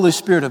Holy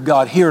Spirit of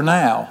God here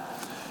now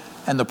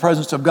and the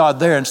presence of God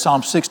there. In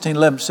Psalm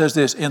 16:11 says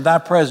this, in thy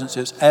presence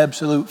is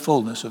absolute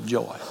fullness of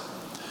joy.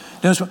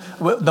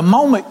 The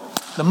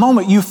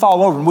moment you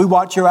fall over and we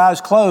watch your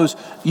eyes close,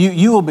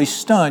 you will be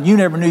stunned. You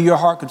never knew your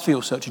heart could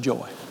feel such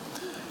joy.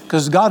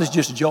 Because God is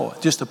just joy,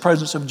 just the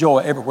presence of joy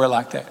everywhere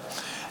like that.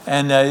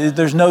 And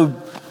there's no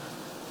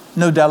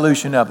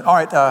dilution of it. All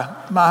right,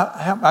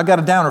 I got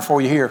a downer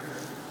for you here.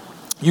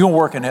 You're going to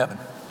work in heaven.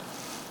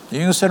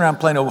 You're going to sit around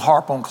playing a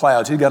harp on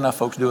clouds. He's got enough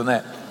folks doing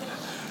that.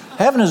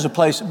 Heaven is a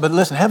place, but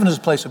listen, heaven is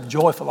a place of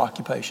joyful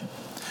occupation.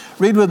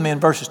 Read with me in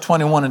verses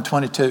 21 and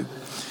 22.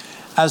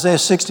 Isaiah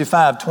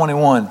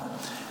 65:21.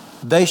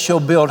 They shall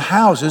build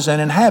houses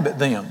and inhabit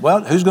them.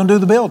 Well, who's going to do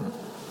the building?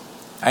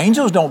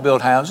 Angels don't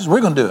build houses.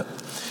 We're going to do it.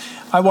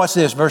 I watch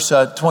this, verse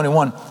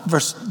 21.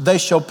 They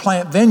shall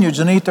plant vineyards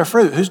and eat their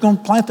fruit. Who's going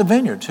to plant the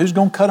vineyards? Who's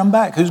going to cut them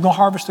back? Who's going to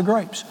harvest the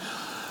grapes?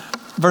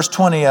 Verse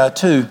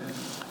 22.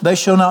 They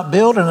shall not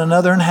build and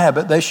another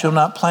inhabit. They shall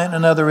not plant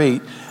and another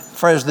eat.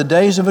 For as the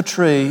days of a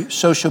tree,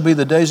 so shall be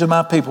the days of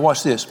my people.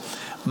 Watch this.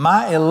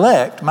 My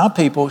elect, my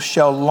people,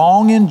 shall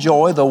long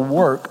enjoy the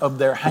work of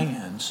their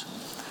hands.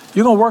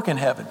 You're going to work in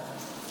heaven.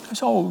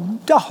 It's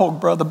old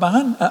dog, Brother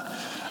Bond.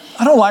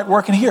 I don't like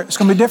working here. It's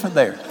going to be different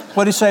there.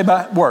 What did he say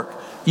about work?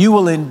 You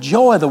will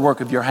enjoy the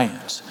work of your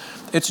hands.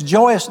 It's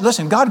joyous.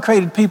 Listen, God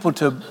created people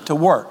to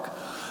work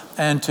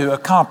and to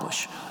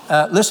accomplish.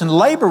 Listen,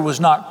 labor was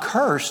not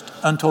cursed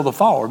until the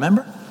fall,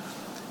 remember?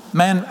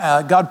 Man,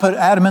 God put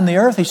Adam in the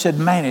earth. He said,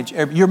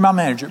 you're my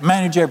manager.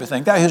 Manage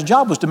everything. His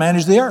job was to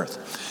manage the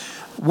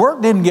earth.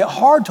 Work didn't get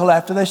hard till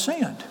after they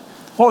sinned.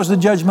 What was the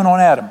judgment on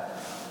Adam?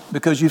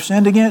 Because you've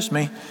sinned against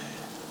me,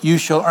 you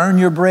shall earn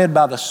your bread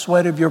by the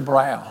sweat of your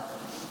brow.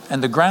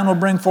 And the ground will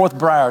bring forth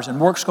briars,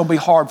 and work's going to be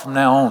hard from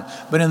now on.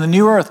 But in the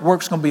new earth,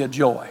 work's going to be a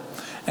joy.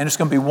 And it's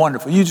going to be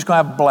wonderful. You're just going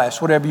to have a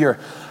blast, whatever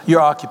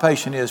your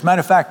occupation is.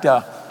 Matter of fact,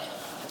 I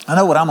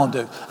know what I'm going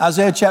to do.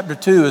 Isaiah chapter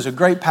 2 is a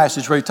great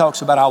passage where he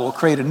talks about I will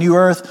create a new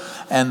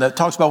earth, and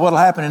talks about what will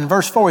happen. In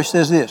verse 4, he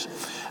says this,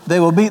 they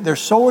will beat their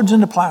swords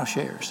into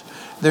plowshares,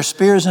 their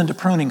spears into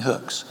pruning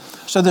hooks.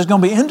 So there's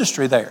going to be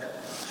industry there.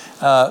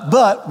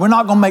 But we're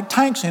not going to make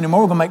tanks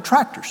anymore. We're going to make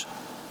tractors.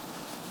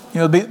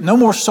 There'll be no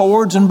more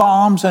swords and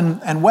bombs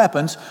and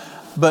weapons,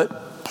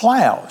 but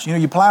plows.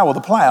 You plow with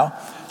a plow.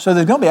 So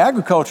there's going to be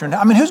agriculture.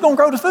 Who's going to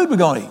grow the food we're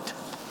going to eat?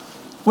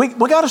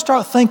 We got to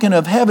start thinking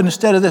of heaven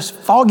instead of this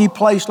foggy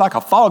place like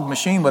a fog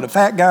machine with a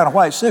fat guy in a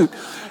white suit.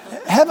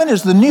 Heaven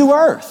is the new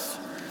earth.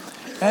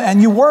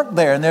 And you work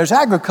there, and there's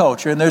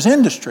agriculture, and there's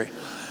industry.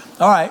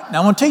 All right, now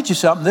I'm going to teach you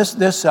something.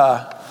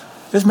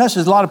 This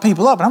messes a lot of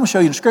people up, and I'm going to show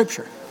you in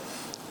Scripture.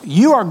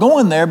 You are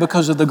going there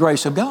because of the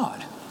grace of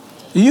God.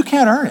 You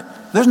can't earn it.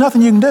 There's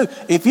nothing you can do.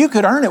 If you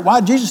could earn it,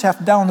 why did Jesus have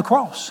to die on the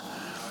cross?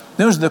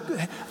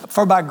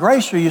 For by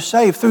grace are you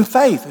saved through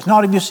faith. It's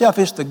not of yourself,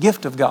 it's the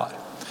gift of God.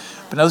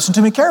 But now listen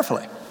to me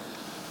carefully.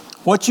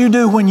 What you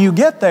do when you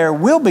get there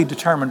will be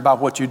determined by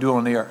what you do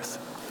on the earth.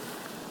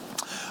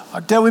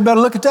 I tell you, we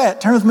better look at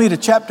that. Turn with me to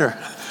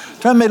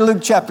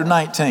Luke chapter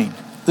 19.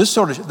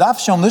 I've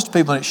shown this to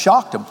people and it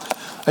shocked them.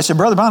 They said,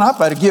 Brother Brown, I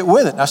better get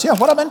with it. And I said,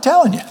 what I've been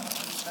telling you.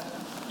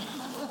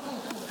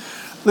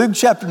 Luke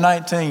chapter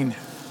 19.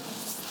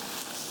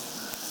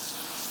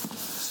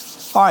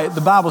 All right,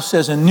 the Bible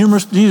says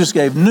Jesus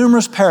gave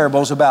numerous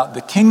parables about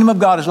the kingdom of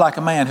God is like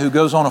a man who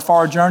goes on a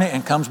far journey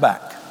and comes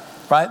back.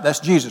 Right? That's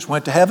Jesus.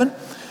 Went to heaven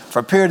for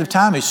a period of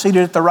time. He's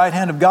seated at the right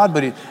hand of God,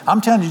 but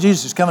I'm telling you,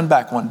 Jesus is coming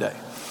back one day.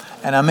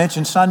 And I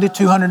mentioned Sunday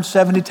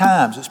 270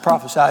 times. It's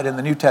prophesied in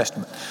the New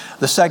Testament.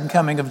 The second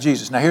coming of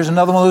Jesus. Now here's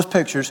another one of those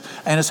pictures,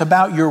 and it's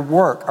about your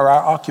work or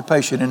our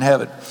occupation in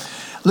heaven.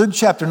 Luke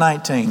chapter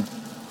 19,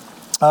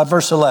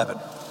 verse 11.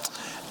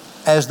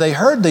 As they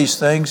heard these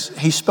things,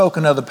 he spoke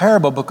another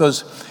parable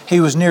because he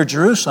was near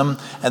Jerusalem,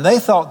 and they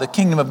thought the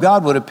kingdom of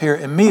God would appear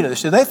immediately.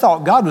 So they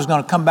thought God was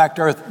going to come back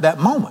to earth that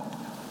moment,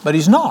 but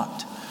he's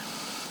not.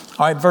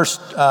 All right, verse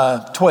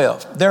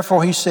 12.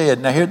 Therefore he said,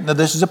 now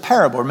this is a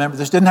parable. Remember,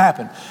 this didn't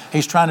happen.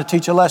 He's trying to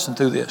teach a lesson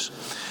through this.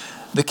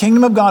 The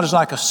kingdom of God is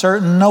like a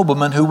certain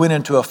nobleman who went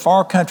into a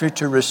far country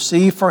to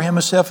receive for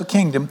himself a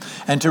kingdom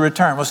and to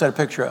return. What's that a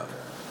picture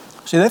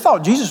of? See, they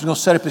thought Jesus was going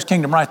to set up his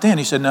kingdom right then.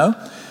 He said, no,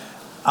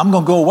 I'm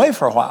going to go away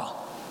for a while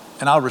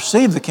and I'll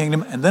receive the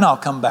kingdom and then I'll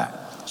come back.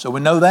 So we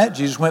know that.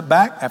 Jesus went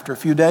back after a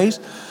few days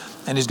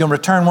and he's going to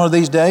return one of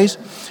these days.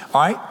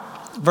 All right.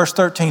 Verse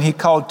 13, he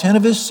called 10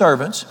 of his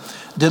servants,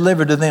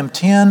 delivered to them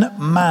 10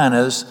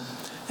 minas,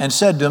 and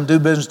said to them, do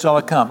business till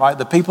I come. All right.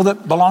 The people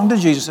that belonged to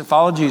Jesus, that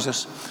followed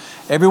Jesus,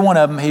 every one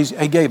of them,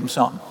 he gave them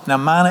something. Now,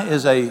 mina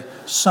is a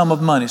sum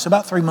of money. It's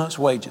about 3 months'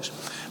 wages.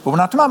 But we're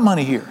not talking about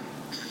money here.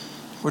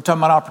 We're talking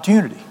about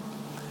opportunity.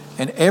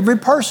 And every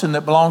person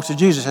that belongs to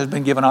Jesus has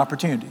been given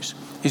opportunities.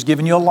 He's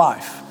given you a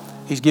life.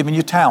 He's given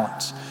you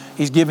talents.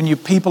 He's given you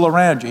people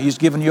around you. He's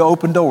given you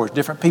open doors.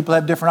 Different people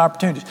have different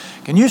opportunities.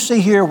 Can you see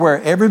here where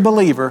every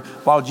believer,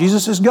 while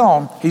Jesus is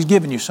gone, he's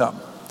given you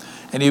something?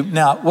 And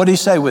now, what did he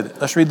say with it?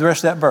 Let's read the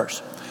rest of that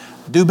verse.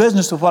 Do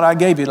business with what I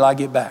gave you till I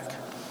get back.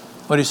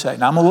 What did he say?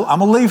 Now, I'm going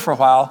to leave for a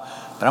while,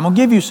 but I'm going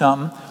to give you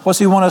something. What's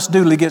he want us to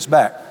do till he gets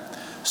back?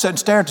 Sit and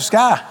stare at the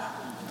sky.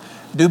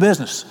 Do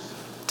business.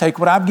 Take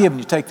what I've given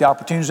you. Take the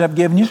opportunities I've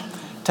given you.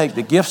 Take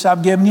the gifts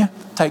I've given you.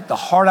 Take the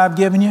heart I've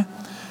given you.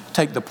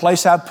 Take the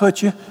place I've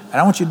put you. And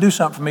I want you to do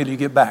something for me till you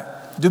get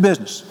back. Do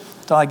business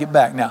till I get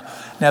back. Now,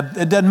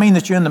 it doesn't mean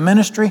that you're in the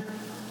ministry.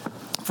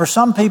 For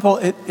some people,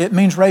 it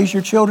means raise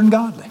your children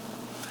godly.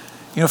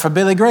 You know, for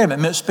Billy Graham, it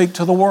meant speak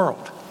to the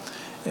world.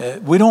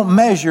 We don't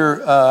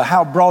measure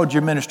how broad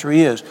your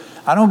ministry is.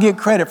 I don't get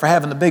credit for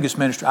having the biggest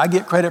ministry. I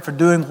get credit for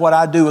doing what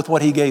I do with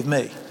what he gave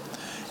me.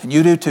 And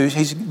you do too.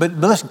 But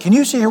listen, can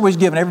you see here where he's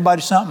giving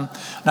everybody something?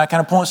 And I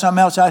kind of point something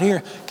else out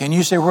here. Can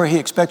you see where he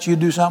expects you to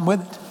do something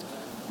with it?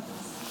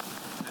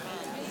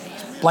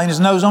 Plain as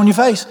nose on your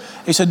face.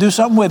 He said, do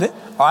something with it.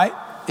 All right.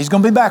 He's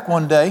going to be back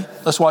one day.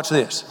 Let's watch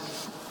this.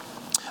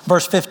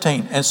 Verse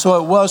 15. And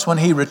so it was when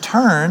he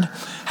returned,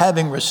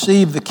 having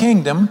received the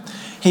kingdom,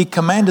 he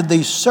commanded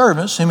these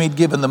servants whom he'd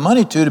given the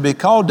money to be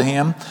called to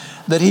him,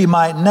 that he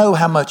might know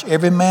how much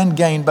every man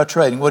gained by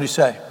trading. What did he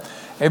say?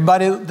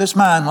 Everybody that's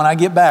mine, when I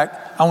get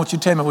back, I want you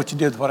to tell me what you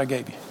did with what I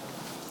gave you.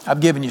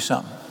 I've given you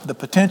something. The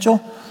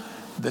potential,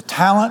 the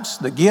talents,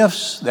 the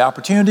gifts, the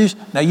opportunities.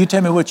 Now you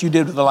tell me what you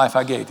did with the life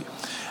I gave you.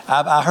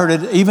 I heard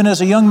it, even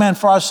as a young man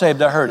before I was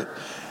saved, I heard it.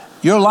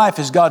 Your life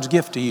is God's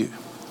gift to you.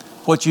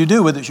 What you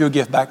do with it is your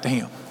gift back to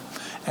him.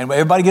 And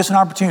everybody gets an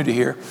opportunity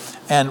here.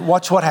 And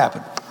watch what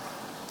happened.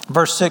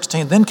 Verse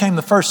 16, then came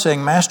the first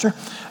saying, Master,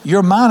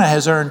 your mina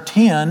has earned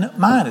 10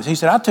 minas. He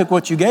said, I took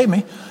what you gave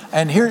me,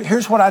 and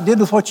here's what I did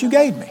with what you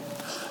gave me.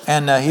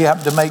 And he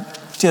happened to make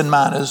 10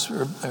 minas.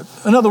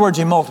 In other words,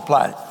 he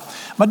multiplied it.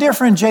 My dear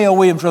friend J.L.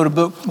 Williams wrote a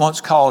book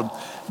once called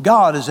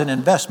God is an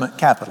Investment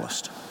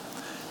Capitalist.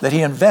 That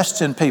he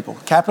invests in people,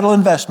 capital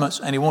investments,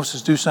 and he wants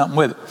us to do something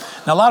with it.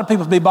 Now, a lot of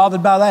people be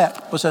bothered by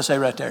that. What's that say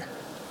right there?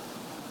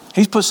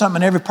 He's put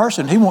something in every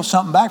person. He wants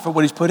something back for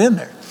what he's put in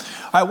there.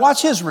 All right,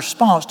 watch his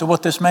response to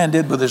what this man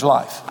did with his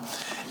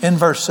life. In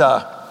verse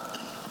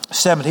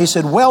 7, he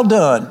said, well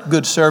done,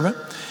 good servant,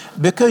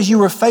 because you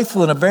were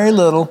faithful in a very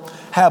little,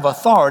 have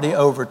authority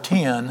over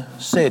 10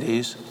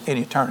 cities in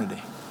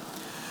eternity.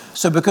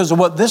 So because of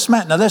what this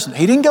man, now listen,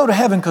 he didn't go to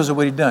heaven because of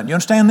what he'd done. You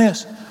understand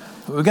this?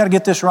 We've got to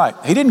get this right.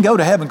 He didn't go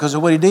to heaven because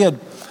of what he did,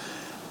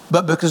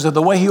 but because of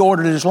the way he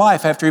ordered his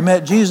life after he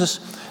met Jesus.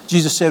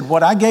 Jesus said,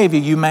 what I gave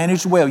you, you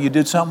managed well. You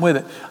did something with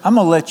it. I'm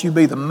going to let you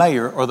be the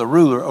mayor or the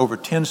ruler over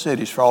 10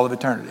 cities for all of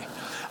eternity.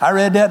 I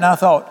read that and I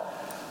thought,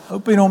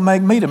 hope he don't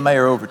make me the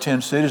mayor over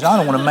 10 cities. I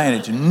don't want to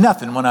manage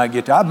nothing when I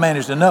get there. I've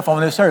managed enough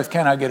on this earth.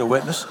 Can I get a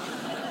witness?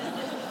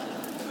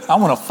 I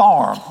want to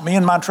farm, me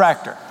and my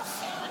tractor.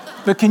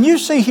 But can you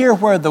see here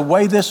where the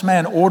way this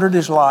man ordered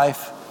his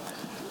life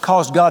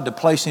caused God to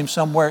place him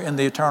somewhere in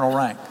the eternal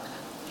rank?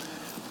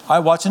 All right,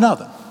 watch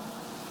another.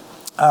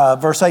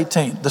 Verse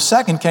 18, the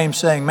second came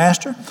saying,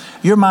 Master,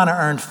 your mina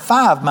earned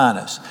 5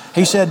 minas.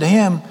 He said to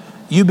him,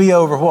 you be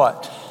over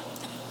what?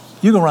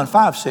 You're going to run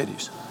 5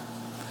 cities.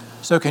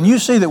 So can you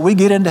see that we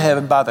get into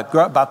heaven by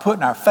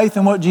putting our faith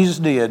in what Jesus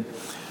did,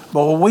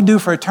 but what we do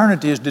for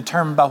eternity is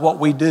determined by what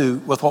we do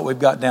with what we've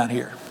got down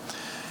here.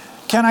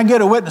 Can I get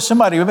a witness?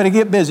 Somebody, we better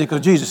get busy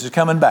because Jesus is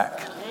coming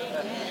back.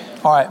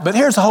 All right, but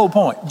here's the whole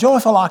point.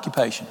 Joyful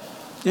occupation.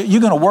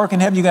 You're going to work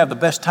in heaven. You're going to have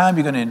the best time.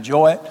 You're going to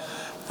enjoy it.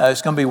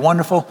 It's going to be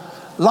wonderful.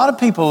 A lot of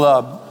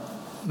people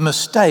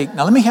mistake.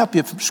 Now, let me help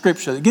you from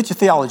Scripture. Get your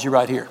theology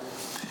right here.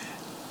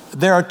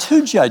 There are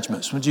 2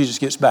 judgments when Jesus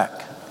gets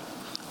back.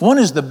 One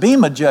is the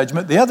Bema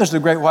judgment. The other is the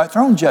Great White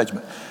Throne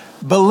judgment.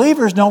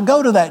 Believers don't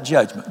go to that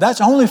judgment. That's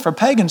only for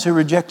pagans who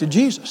rejected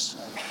Jesus.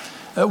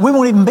 We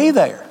won't even be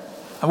there.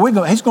 He's going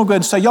to go ahead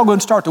and say, y'all go ahead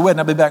and start the wedding.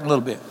 I'll be back in a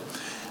little bit.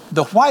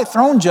 The white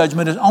throne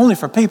judgment is only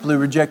for people who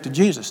rejected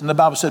Jesus. And the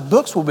Bible said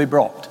books will be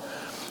brought.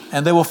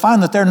 And they will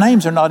find that their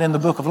names are not in the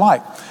book of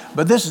life.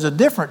 But this is a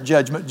different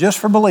judgment just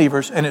for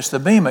believers, and it's the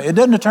Bema. It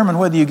doesn't determine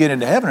whether you get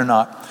into heaven or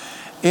not.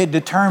 It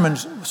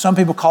determines, some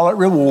people call it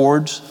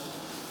rewards.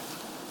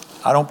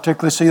 I don't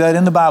particularly see that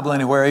in the Bible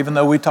anywhere, even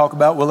though we talk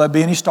about, will there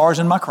be any stars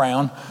in my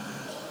crown?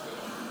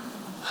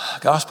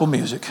 Gospel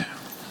music.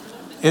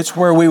 It's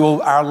where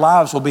our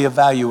lives will be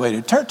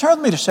evaluated. Turn with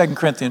me to 2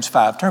 Corinthians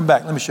 5. Turn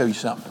back. Let me show you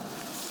something.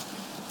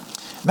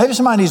 Maybe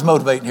somebody needs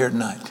motivating here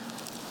tonight.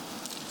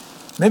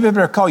 Maybe I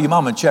better call your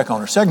mama and check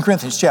on her. 2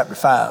 Corinthians chapter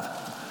 5.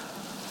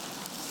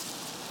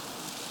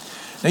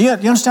 Now, you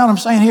understand what I'm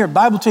saying here? The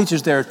Bible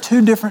teaches there are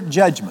two different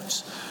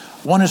judgments.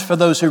 One is for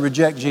those who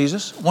reject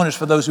Jesus. One is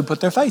for those who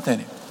put their faith in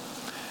him.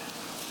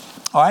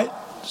 All right?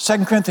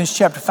 2 Corinthians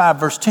chapter 5,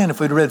 verse 10, if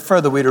we'd read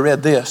further, we'd have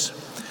read this.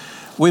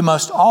 We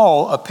must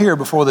all appear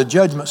before the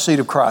judgment seat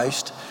of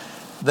Christ,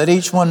 that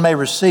each one may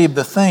receive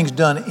the things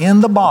done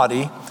in the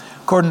body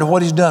according to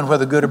what he's done,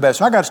 whether good or bad.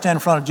 So I got to stand in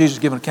front of Jesus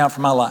and give an account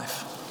for my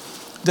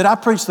life. Did I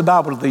preach the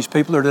Bible to these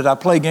people, or did I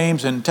play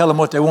games and tell them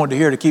what they wanted to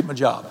hear to keep my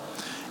job?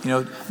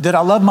 Did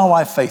I love my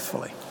wife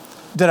faithfully?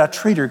 Did I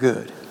treat her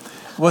good?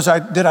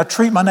 Did I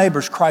treat my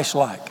neighbors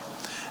Christ-like?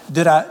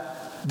 Did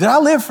I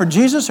live for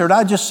Jesus, or did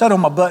I just sit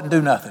on my butt and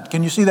do nothing?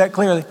 Can you see that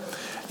clearly?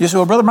 You say,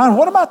 well, Brother Brian,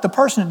 what about the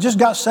person that just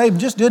got saved and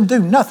just didn't do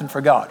nothing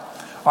for God?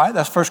 All right,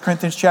 that's 1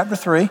 Corinthians chapter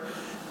 3.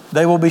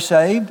 They will be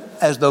saved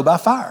as though by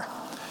fire,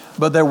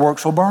 but their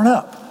works will burn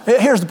up.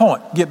 Here's the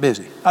point. Get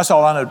busy. That's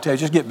all I know to tell you.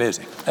 Just get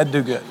busy. That'd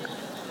do good.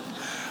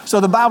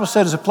 So the Bible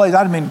said it's a place,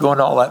 I didn't mean to go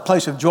into all that,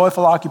 place of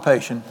joyful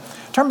occupation.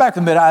 Turn back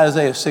a bit to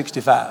Isaiah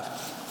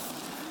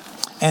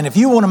 65. And if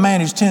you want to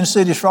manage 10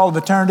 cities for all of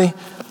eternity,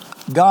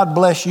 God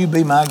bless you,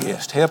 be my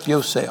guest. Help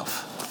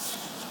yourself.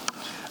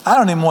 I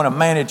don't even want to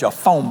manage a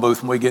phone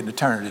booth when we get in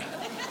eternity.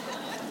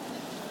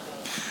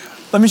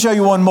 Let me show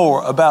you one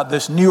more about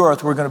this new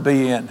earth we're going to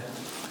be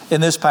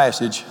in this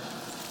passage.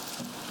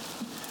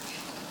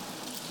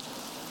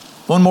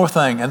 One more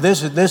thing, and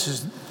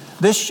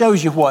this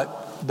shows you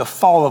what the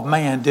fall of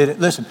man did.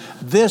 Listen,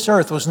 this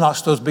earth was not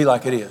supposed to be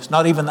like it is,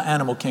 not even the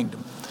animal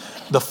kingdom.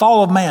 The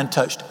fall of man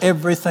touched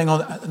everything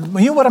on.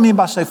 You know what I mean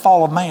by say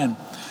fall of man?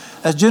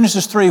 That's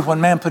Genesis 3, when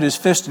man put his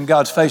fist in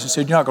God's face and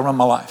said, "You're not going to run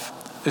my life."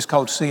 It's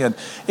called sin.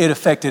 It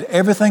affected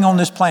everything on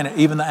this planet,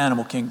 even the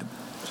animal kingdom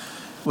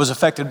was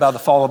affected by the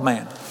fall of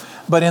man.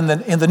 But in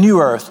the new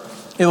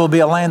earth, it will be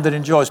a land that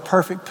enjoys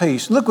perfect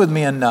peace. Look with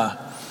me in verse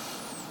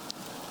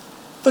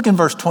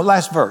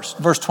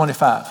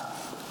 25.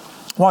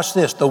 Watch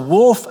this. The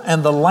wolf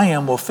and the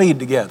lamb will feed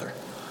together.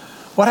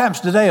 What happens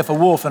today if a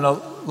wolf and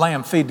a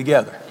lamb feed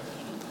together?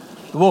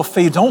 The wolf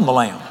feeds on the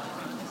lamb.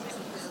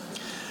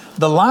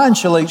 The lion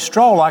shall eat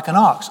straw like an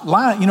ox.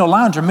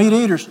 Lions are meat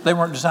eaters. They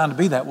weren't designed to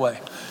be that way.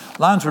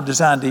 Lions were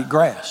designed to eat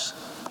grass.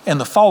 In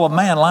the fall of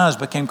man, lions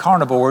became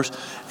carnivores,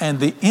 and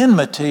the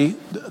enmity,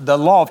 the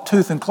law of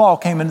tooth and claw,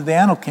 came into the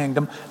animal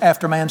kingdom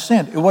after man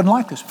sinned. It wasn't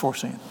like this before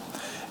sin.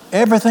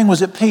 Everything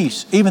was at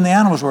peace. Even the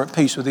animals were at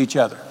peace with each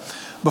other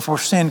before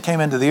sin came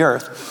into the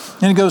earth.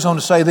 Then it goes on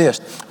to say this.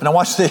 Now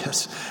watch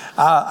this.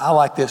 I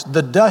like this.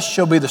 The dust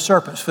shall be the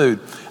serpent's food.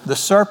 The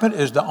serpent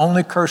is the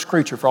only cursed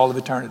creature for all of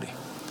eternity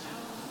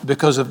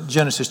because of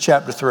Genesis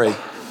chapter 3.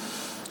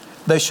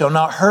 They shall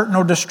not hurt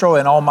nor destroy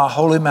in all my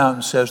holy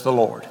mountains, says the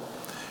Lord.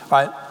 All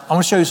right, I'm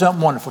going to show you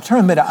something wonderful. Turn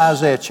with me to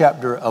Isaiah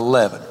chapter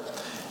 11.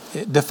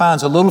 It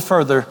defines a little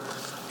further.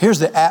 Here's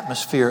the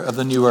atmosphere of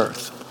the new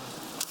earth.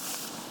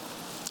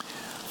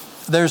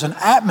 There's an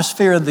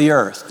atmosphere of the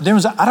earth.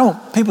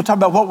 People talk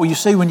about what will you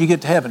see when you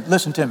get to heaven.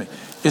 Listen to me.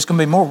 It's going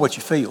to be more what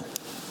you feel.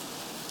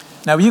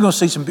 Now, you're going to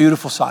see some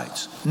beautiful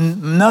sights.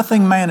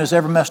 Nothing man has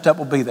ever messed up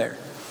will be there.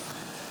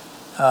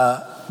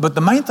 But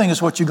the main thing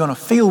is what you're going to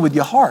feel with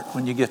your heart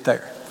when you get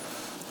there.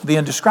 The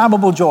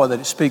indescribable joy that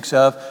it speaks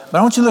of. But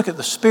I want you to look at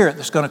the spirit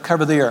that's going to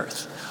cover the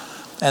earth.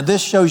 And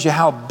this shows you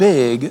how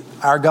big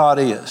our God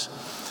is.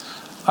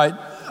 All right,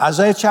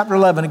 Isaiah chapter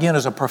 11, again,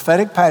 is a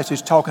prophetic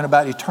passage talking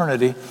about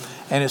eternity.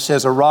 And it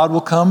says, a rod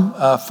will come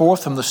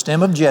forth from the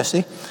stem of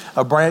Jesse.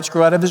 A branch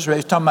grew out of his roots.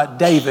 It's talking about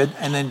David.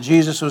 And then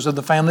Jesus was of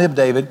the family of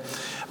David.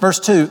 Verse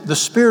 2, the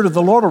Spirit of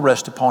the Lord will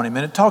rest upon him.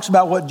 And it talks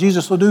about what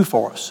Jesus will do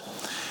for us.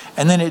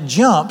 And then it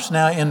jumps.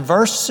 Now in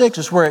verse 6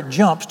 is where it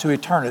jumps to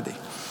eternity,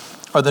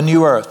 or the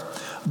new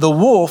earth. The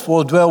wolf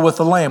will dwell with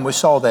the lamb. We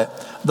saw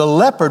that. The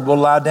leopard will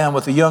lie down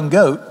with the young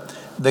goat.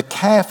 The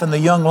calf and the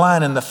young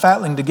lion and the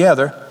fatling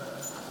together.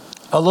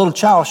 A little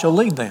child shall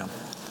lead them.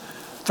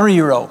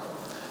 3-year-old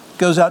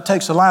goes out,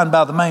 takes the lion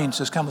by the mane,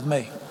 says, come with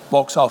me.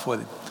 Walks off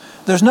with him.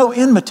 There's no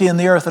enmity in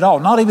the earth at all,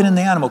 not even in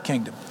the animal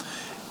kingdom.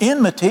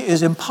 Enmity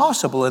is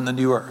impossible in the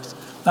new earth.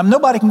 Now,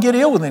 nobody can get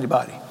ill with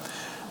anybody.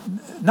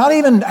 Not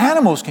even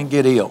animals can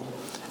get ill.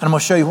 And I'm going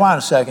to show you why in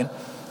a second.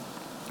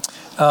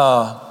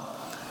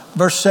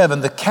 Verse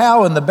 7, the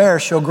cow and the bear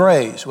shall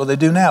graze. Well, they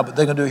do now, but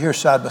they're going to do it here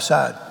side by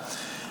side.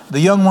 The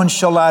young ones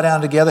shall lie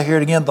down together. Hear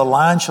it again. The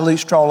lion shall eat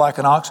straw like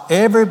an ox.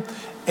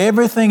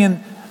 Everything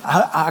in,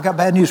 I got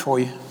bad news for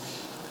you.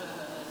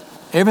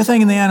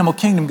 Everything in the animal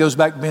kingdom goes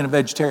back to being a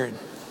vegetarian.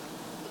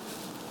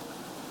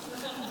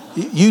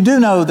 You do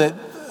know that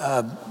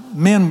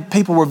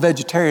people were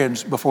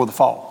vegetarians before the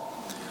fall.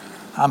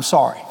 I'm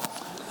sorry.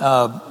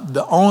 I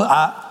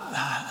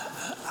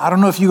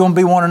don't know if you're going to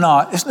be one or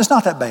not. It's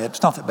not that bad.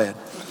 It's not that bad.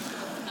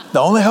 The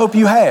only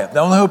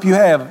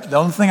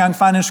thing I can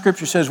find in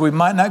Scripture says we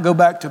might not go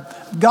back to,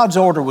 God's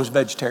order was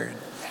vegetarian.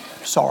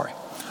 Sorry.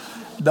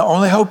 The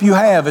only hope you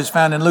have is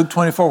found in Luke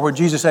 24 where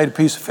Jesus ate a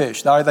piece of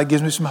fish. All right, that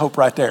gives me some hope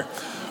right there.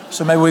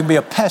 So maybe we can be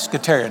a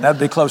pescatarian.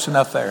 That'd be close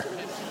enough there.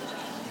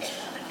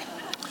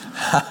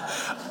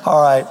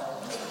 All right.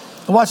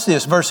 Watch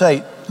this, verse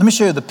 8. Let me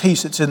show you the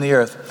peace that's in the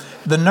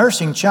earth. The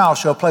nursing child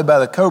shall play by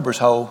the cobra's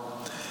hole,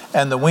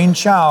 and the weaned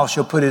child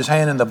shall put his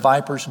hand in the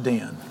viper's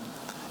den,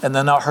 and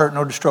they'll not hurt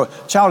nor destroy.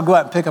 Child will go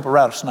out and pick up a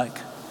rattlesnake.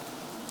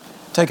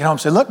 Take it home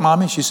and say, look,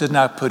 Mommy. She says,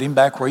 now put him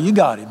back where you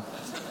got him.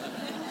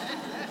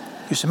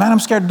 You say, man, I'm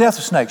scared to death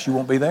of snakes. You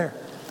won't be there.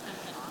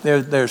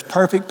 There's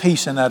perfect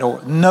peace in that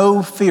order.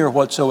 No fear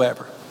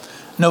whatsoever.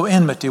 No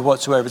enmity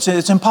whatsoever.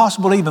 It's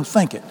impossible to even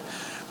think it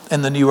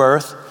in the new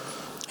earth.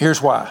 Here's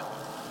why.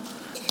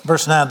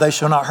 Verse 9, they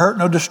shall not hurt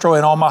nor destroy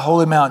in all my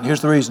holy mountain.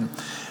 Here's the reason.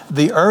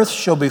 The earth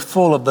shall be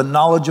full of the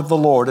knowledge of the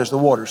Lord as the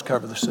waters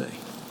cover the sea.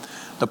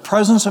 The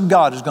presence of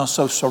God is going to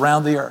so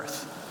surround the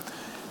earth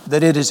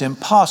that it is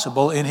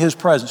impossible in His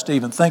presence to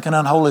even think an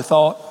unholy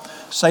thought,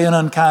 say an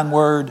unkind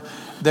word.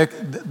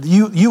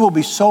 You will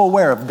be so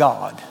aware of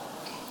God,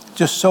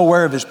 just so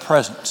aware of His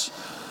presence.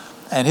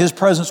 And His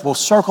presence will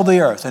circle the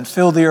earth and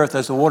fill the earth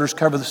as the waters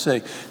cover the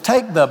sea.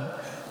 Take the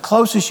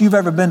closest you've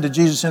ever been to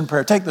Jesus in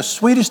prayer. Take the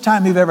sweetest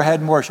time you've ever had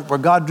in worship where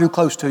God drew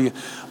close to you.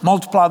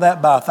 Multiply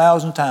that by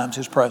 1,000 times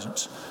His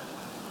presence.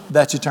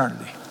 That's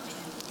eternity.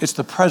 It's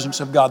the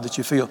presence of God that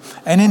you feel.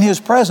 And in His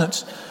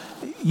presence,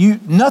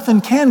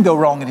 nothing can go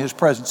wrong in His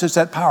presence. It's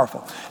that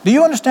powerful. Do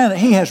you understand that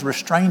He has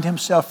restrained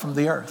Himself from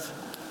the earth?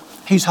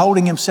 He's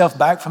holding Himself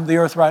back from the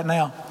earth right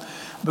now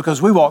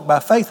because we walk by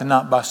faith and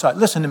not by sight.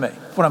 Listen to me,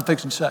 what I'm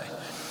fixing to say.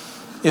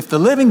 If the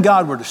living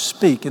God were to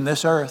speak in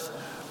this earth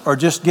or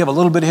just give a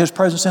little bit of His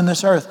presence in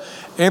this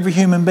earth, every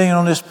human being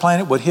on this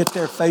planet would hit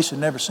their face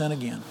and never sin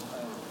again.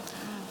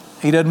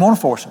 He doesn't want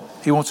to force it.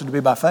 He wants it to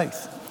be by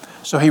faith.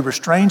 So He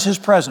restrains His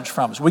presence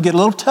from us. We get a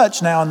little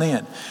touch now and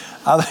then.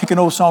 I think an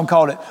old song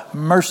called it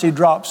Mercy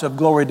Drops of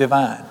Glory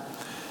Divine.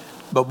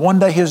 But one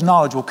day His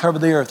knowledge will cover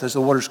the earth as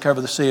the waters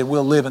cover the sea, and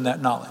we'll live in that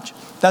knowledge.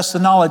 That's the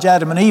knowledge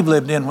Adam and Eve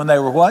lived in when they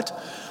were what?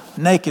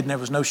 Naked, and there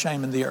was no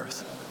shame in the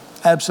earth.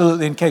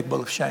 Absolutely incapable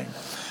of shame.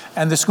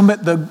 And it's going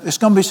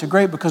to be so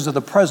great because of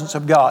the presence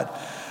of God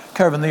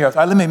covering the earth.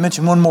 All right, let me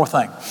mention one more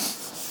thing.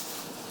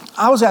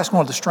 I was asked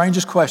one of the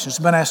strangest questions.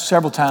 It's been asked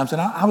several times,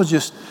 and I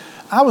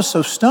was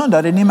so stunned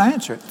I didn't even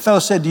answer it. The fellow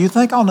said, do you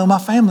think I'll know my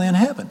family in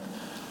heaven?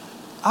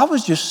 I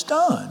was just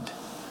stunned.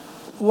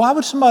 Why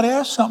would somebody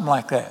ask something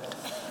like that?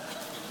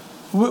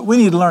 We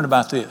need to learn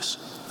about this.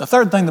 The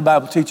third thing the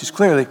Bible teaches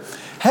clearly,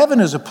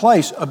 heaven is a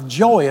place of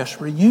joyous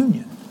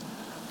reunion.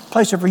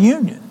 Place of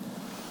reunion.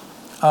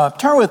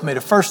 Turn with me to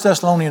 1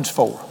 Thessalonians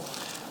 4.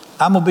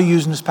 I'm going to be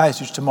using this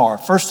passage tomorrow.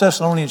 1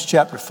 Thessalonians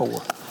chapter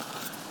 4.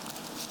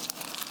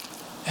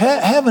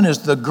 Heaven is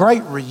the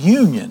great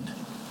reunion.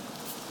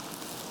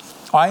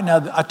 All right,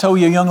 now I told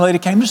you a young lady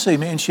came to see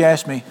me and she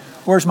asked me,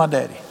 where's my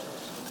daddy?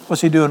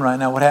 What's he doing right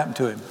now? What happened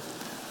to him?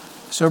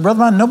 So, brother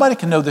mine, nobody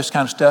can know this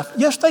kind of stuff.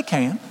 Yes, they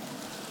can.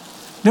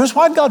 Notice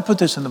why did God put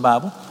this in the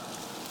Bible?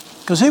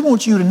 Because He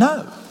wants you to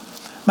know.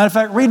 Matter of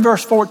fact, read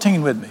verse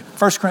 14 with me.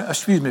 1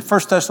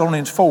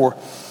 Thessalonians 4. 1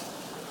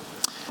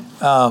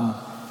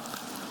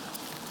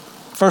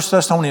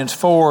 Thessalonians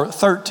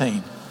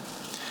 4:13.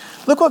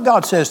 Look what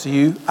God says to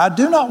you. I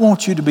do not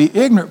want you to be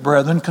ignorant,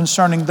 brethren,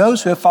 concerning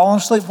those who have fallen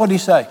asleep. What did He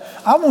say?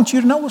 I want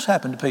you to know what's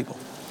happened to people.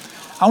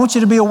 I want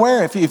you to be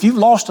aware. If you've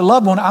lost a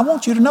loved one, I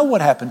want you to know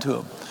what happened to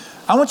them.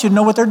 I want you to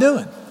know what they're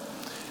doing.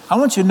 I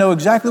want you to know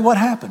exactly what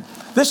happened.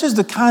 This is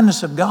the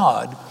kindness of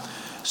God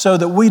so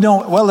that we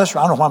don't, I don't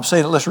know why I'm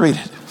saying it. Let's read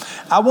it.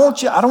 I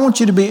don't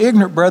want you to be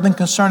ignorant, brethren,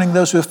 concerning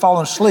those who have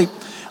fallen asleep,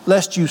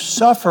 lest you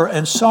suffer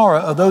and sorrow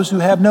of those who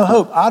have no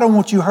hope. I don't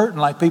want you hurting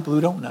like people who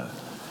don't know.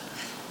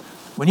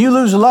 When you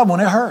lose a loved one,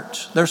 it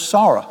hurts. There's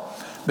sorrow.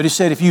 But He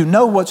said, if you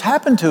know what's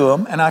happened to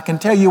them, and I can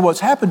tell you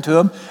what's happened to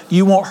them,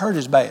 you won't hurt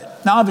as bad.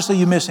 Now, obviously,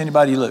 you miss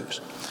anybody you lose.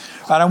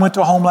 All right, I went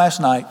to a home last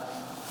night.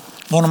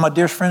 One of my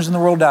dearest friends in the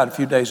world died a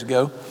few days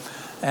ago.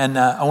 And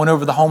I went over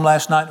to the home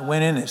last night and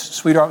went in. His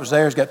sweetheart was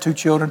there. He's got 2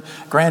 children,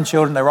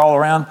 grandchildren. They were all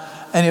around.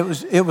 And it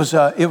was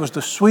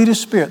the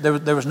sweetest spirit.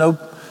 There was no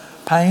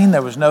pain.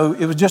 It was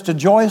just a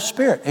joyous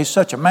spirit. He's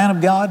such a man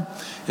of God.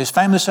 His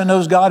family so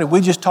knows God. And we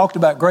just talked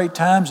about great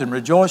times and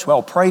rejoiced. We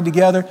all prayed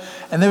together.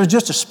 And there was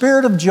just a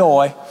spirit of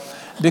joy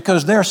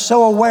because they're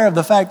so aware of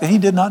the fact that he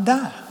did not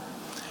die.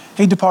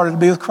 He departed to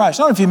be with Christ.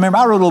 I don't know if you remember,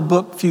 I wrote a little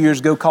book a few years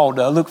ago called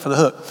Look for the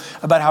Hook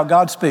about how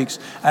God speaks.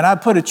 And I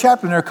put a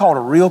chapter in there called A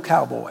Real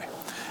Cowboy.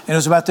 And it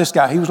was about this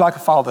guy. He was like a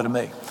father to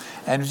me.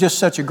 And he was just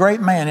such a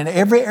great man in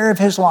every area of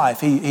his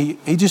life.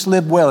 He just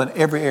lived well in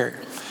every area.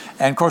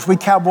 And of course, we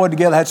cowboyed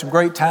together, had some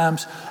great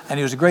times. And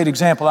he was a great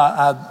example.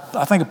 I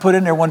think I put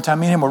in there one time,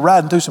 me and him were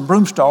riding through some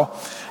broomstraw.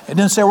 It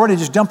didn't say a word. He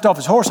just jumped off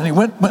his horse and he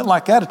went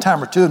like that a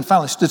time or two and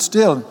finally stood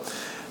still and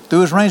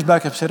threw his reins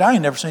back up and said, I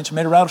ain't never seen so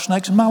many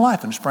rattlesnakes in my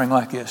life in the spring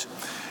like this.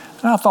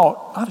 And I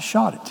thought, I'd have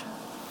shot it.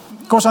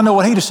 Of course, I know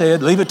what he'd have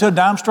said. Leave it to a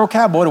dime store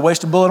cowboy to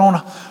waste a bullet on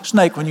a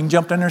snake when you can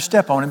jump down there and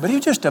step on him. But we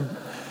just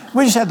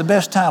had the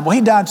best time. Well,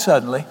 he died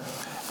suddenly,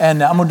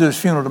 and I'm going to do his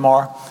funeral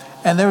tomorrow.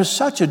 And there was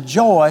such a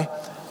joy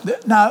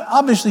Now,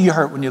 obviously you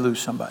hurt when you lose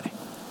somebody.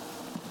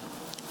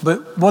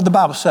 But what did the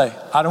Bible say?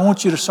 I don't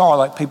want you to sorrow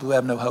like people who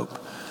have no hope.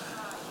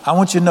 I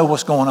want you to know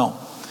what's going on.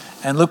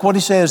 And look what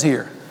he says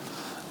here.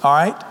 All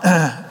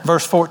right,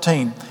 verse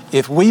 14.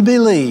 If we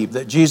believe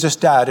that Jesus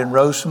died and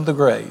rose from the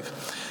grave,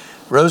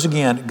 rose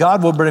again,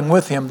 God will bring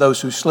with him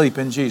those who sleep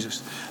in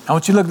Jesus. Now, I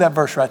want you to look at that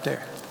verse right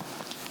there.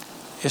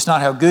 It's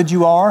not how good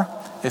you are.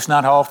 It's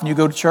not how often you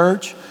go to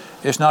church.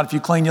 It's not if you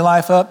clean your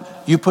life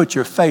up. You put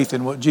your faith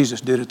in what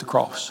Jesus did at the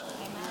cross.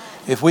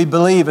 If we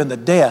believe in the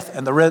death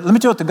and let me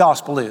tell you what the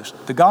gospel is.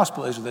 The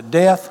gospel is the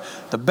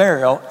death, the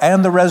burial,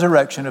 and the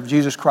resurrection of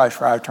Jesus Christ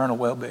for our eternal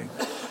well-being.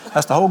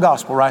 That's the whole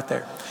gospel right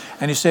there.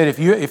 And he said,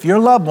 if your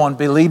loved one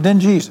believed in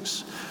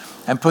Jesus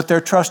and put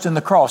their trust in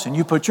the cross, and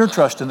you put your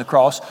trust in the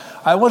cross,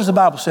 what does the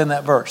Bible say in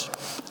that verse?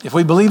 If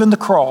we believe in the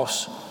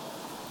cross,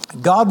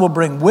 God will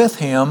bring with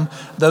him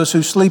those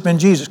who sleep in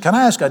Jesus. Can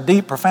I ask a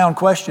deep, profound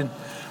question?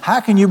 How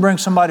can you bring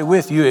somebody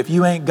with you if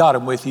you ain't got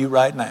them with you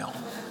right now?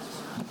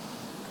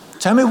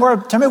 Tell me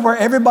where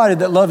everybody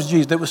that loves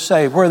Jesus, that was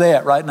saved, where are they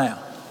at right now?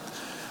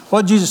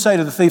 What did Jesus say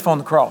to the thief on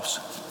the cross?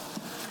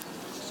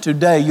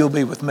 Today you'll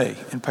be with me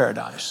in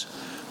paradise.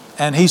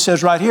 And he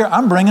says right here,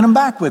 I'm bringing them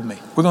back with me.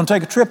 We're going to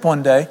take a trip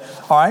one day.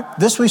 All right,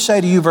 this we say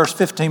to you, verse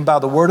 15, by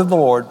the word of the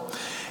Lord.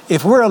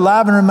 If we're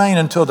alive and remain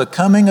until the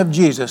coming of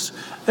Jesus,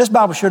 this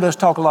Bible sure does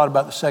talk a lot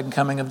about the second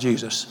coming of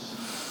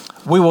Jesus.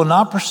 We will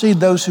not precede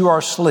those who are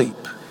asleep.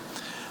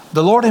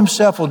 The Lord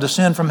himself will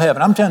descend from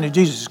heaven. I'm telling you,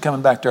 Jesus is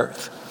coming back to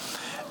earth.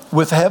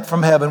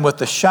 From heaven with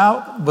the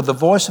shout, with the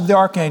voice of the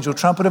archangel,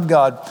 trumpet of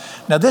God.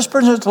 Now this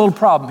presents a little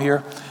problem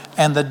here.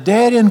 And the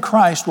dead in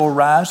Christ will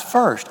rise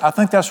first. I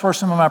think that's where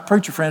some of my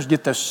preacher friends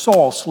get this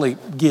soul sleep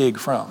gig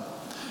from.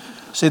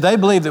 See, they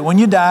believe that when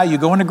you die, you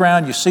go in the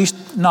ground, you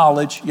cease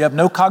knowledge, you have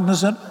no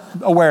cognizant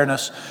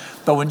awareness.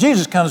 But when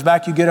Jesus comes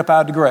back, you get up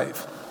out of the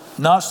grave.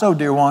 Not so,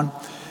 dear one.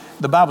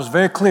 The Bible's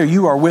very clear.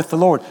 You are with the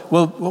Lord.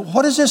 Well,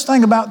 what is this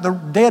thing about the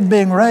dead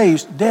being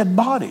raised? Dead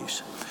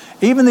bodies.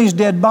 Even these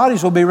dead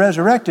bodies will be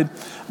resurrected.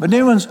 But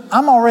dear ones,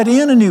 I'm already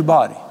in a new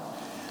body.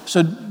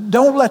 So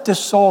don't let this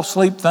soul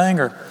sleep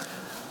thing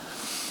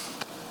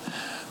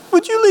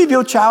would you leave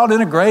your child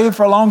in a grave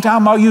for a long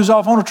time while you was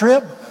off on a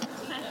trip?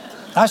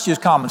 That's just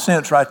common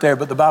sense right there,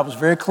 but the Bible's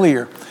very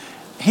clear.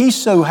 He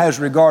so has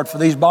regard for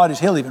these bodies,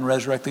 he'll even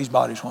resurrect these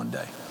bodies one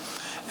day.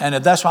 And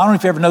that's why, I don't know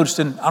if you ever noticed,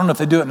 I don't know if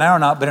they do it now or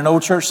not, but in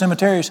old church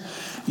cemeteries,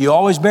 you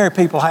always bury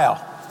people how?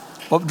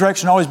 What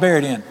direction always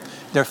buried in?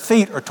 Their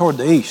feet are toward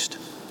the east.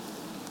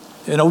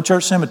 In old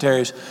church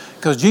cemeteries,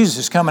 because Jesus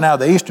is coming out of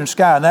the eastern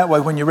sky, and that way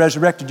when you're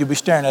resurrected, you'll be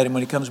staring at him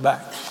when he comes back.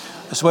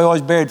 That's the way we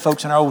always buried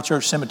folks in our old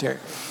church cemetery.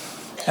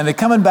 And they're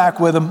coming back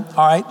with them.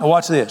 All right, now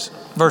watch this.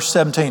 Verse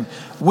 17.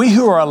 We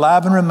who are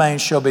alive and remain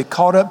shall be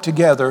caught up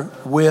together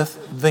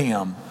with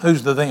them.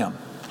 Who's the them?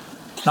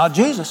 Not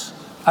Jesus.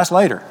 That's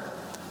later.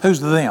 Who's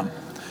the them?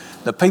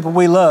 The people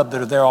we love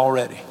that are there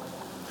already.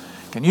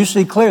 Can you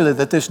see clearly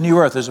that this new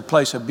earth is a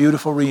place of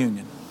beautiful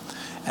reunion?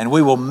 And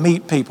we will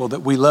meet people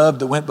that we loved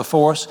that went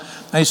before us.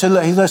 And he said,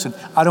 listen,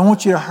 I don't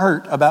want you to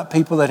hurt about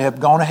people that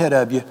have gone ahead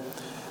of you.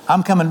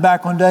 I'm coming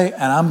back one day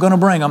and I'm going to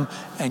bring them,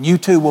 and you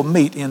two will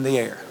meet in the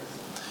air.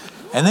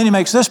 And then he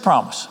makes this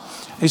promise.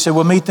 He said,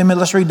 we'll meet them,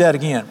 let's read that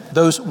again.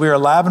 Those we're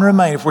alive and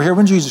remain, if we're here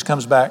when Jesus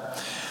comes back,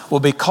 will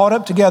be caught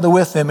up together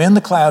with them in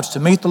the clouds to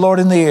meet the Lord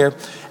in the air,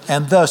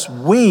 and thus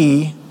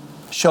we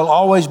shall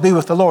always be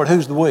with the Lord.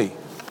 Who's the we?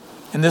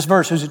 In this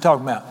verse, who's he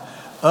talking about?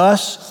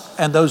 Us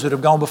and those that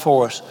have gone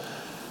before us.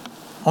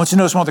 I want you to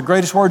notice one of the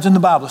greatest words in the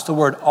Bible is the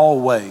word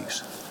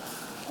always.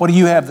 What do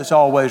you have that's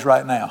always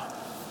right now?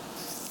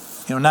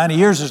 90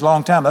 years is a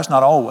long time. That's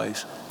not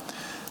always.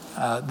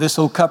 This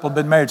little couple had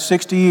been married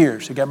 60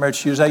 years. He got married,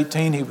 she was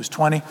 18, he was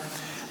 20.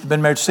 They've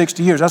been married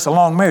 60 years. That's a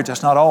long marriage.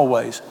 That's not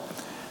always.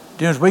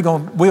 Dear,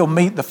 we'll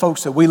meet the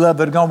folks that we love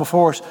that have gone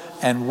before us,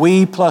 and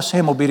we plus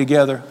him will be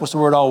together. What's the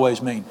word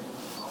always mean?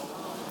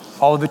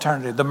 All of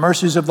eternity. The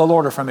mercies of the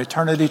Lord are from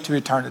eternity to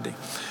eternity.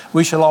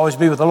 We shall always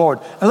be with the Lord.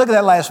 And look at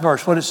that last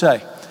verse. What did it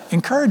say?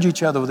 Encourage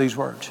each other with these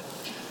words.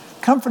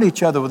 Comfort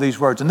each other with these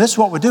words. And this is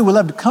what we do. We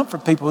love to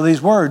comfort people with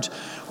these words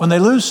when they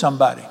lose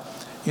somebody.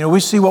 We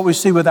see what we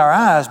see with our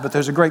eyes, but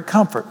there's a great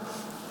comfort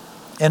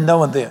in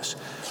knowing this.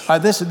 All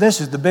right, this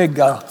is the big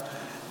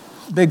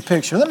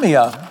picture.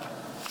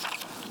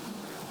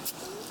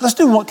 Let's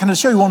do one. Can I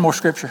show you one more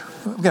scripture?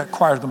 We've got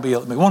choir's going to be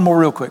with me. One more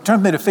real quick. Turn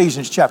with me to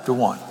Ephesians chapter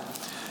 1.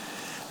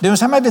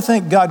 How many of you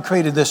think God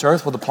created this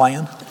earth with a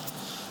plan?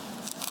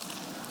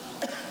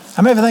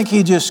 How many of you think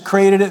he just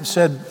created it and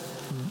said,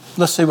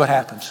 let's see what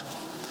happens?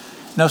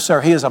 No, sir.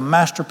 He is a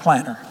master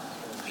planner.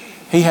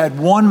 He had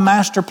one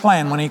master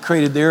plan when he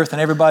created the earth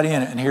and everybody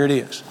in it, and here it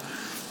is.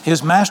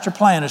 His master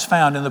plan is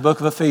found in the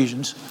book of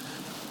Ephesians.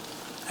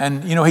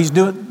 And,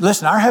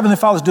 listen, our Heavenly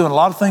Father's doing a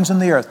lot of things in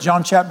the earth.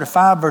 John chapter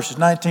 5, verses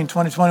 19,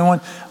 20, 21.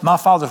 My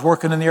Father's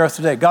working in the earth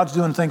today. God's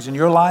doing things in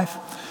your life.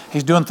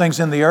 He's doing things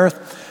in the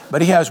earth.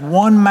 But he has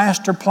one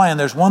master plan.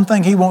 There's one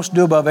thing he wants to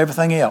do above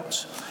everything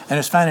else. And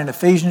it's found in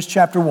Ephesians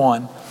chapter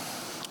 1.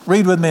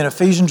 Read with me in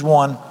Ephesians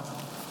 1.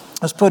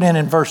 Let's put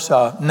in verse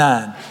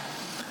 9.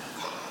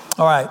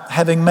 All right.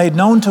 Having made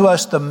known to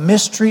us the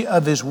mystery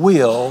of his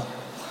will,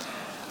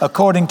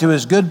 according to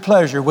his good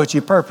pleasure, which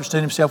he purposed in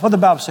himself. What did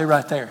the Bible say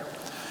right there?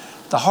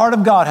 The heart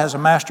of God has a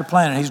master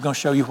plan, and he's going to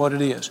show you what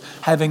it is.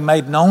 Having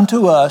made known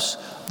to us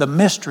the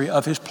mystery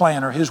of his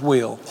plan or his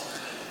will,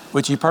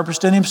 which he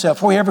purposed in himself.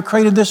 Before he ever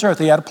created this earth,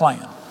 he had a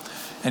plan.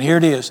 And here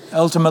it is.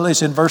 Ultimately,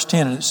 it's in verse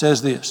 10, and it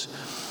says this,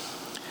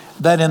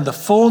 that in the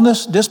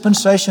fullness,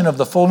 dispensation of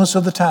the fullness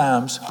of the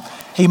times,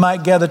 he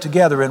might gather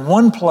together in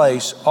one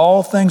place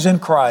all things in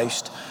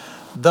Christ,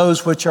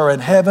 those which are in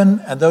heaven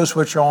and those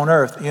which are on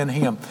earth in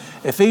him.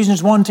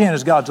 Ephesians 1:10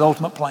 is God's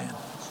ultimate plan.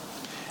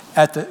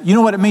 You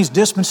know what it means,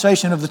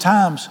 dispensation of the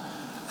times?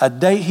 A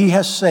date he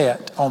has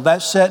set. On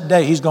that set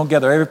day, he's going to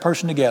gather every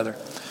person together.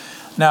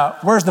 Now,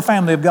 where's the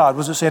family of God?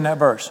 What does it say in that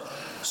verse?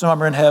 Some of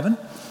them are in heaven,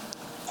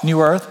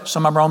 new earth.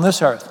 Some of them are on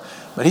this earth.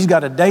 But he's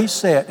got a date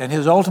set, and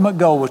his ultimate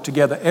goal was to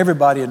gather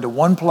everybody into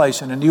one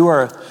place in a new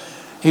earth.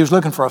 He was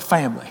looking for a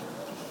family.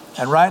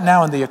 And right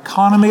now in the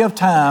economy of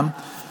time,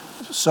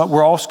 so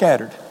we're all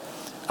scattered.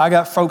 I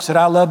got folks that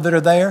I love that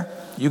are there.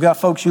 You got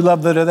folks you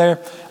love that are there.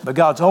 But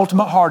God's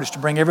ultimate heart is to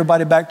bring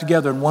everybody back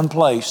together in one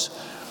place.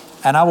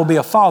 And I will be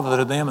a father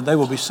to them, and they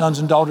will be sons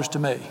and daughters to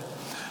me.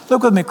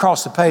 Look with me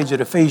across the page at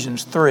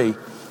Ephesians 3,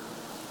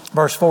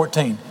 verse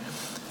 14.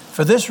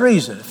 For this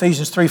reason,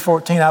 Ephesians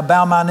 3:14, I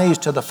bow my knees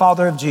to the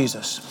Father of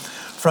Jesus,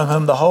 from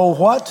whom the whole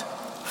what?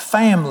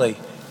 Family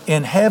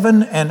in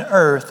heaven and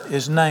earth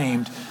is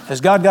named.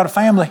 Has God got a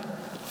family?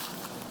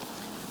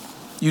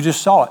 You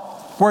just saw it.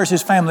 Where's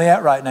his family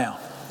at right now?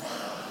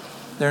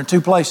 They're in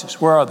two places.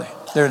 Where are they?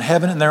 They're in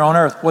heaven and they're on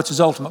earth. What's his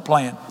ultimate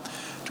plan?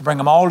 To bring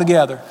them all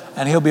together,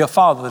 and he'll be a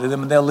father to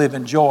them, and they'll live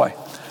in joy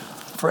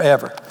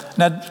forever.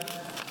 Now,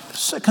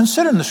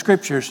 considering the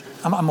scriptures,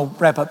 I'm going to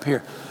wrap up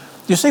here.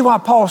 You see why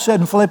Paul said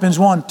in Philippians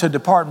 1, to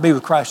depart and be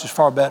with Christ is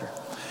far better.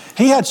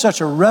 He had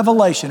such a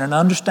revelation and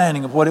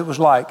understanding of what it was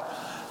like,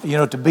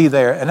 to be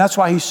there. And that's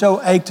why he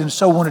so ached and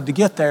so wanted to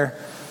get there.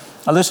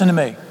 Now listen to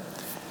me.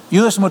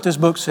 You listen to what this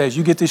book says.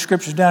 You get these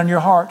scriptures down in your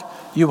heart,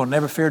 you will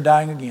never fear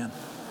dying again.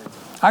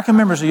 I can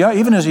remember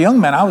even as a young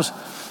man, I was,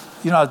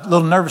 a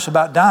little nervous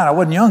about dying. I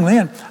wasn't young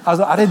then.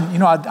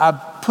 I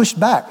pushed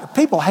back.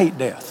 People hate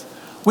death.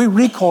 We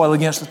recoil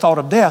against the thought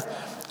of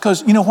death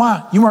because you know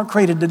why? You weren't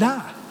created to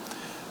die.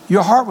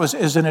 Your heart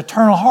is an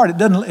eternal heart. It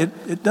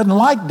doesn't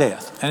like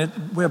death, and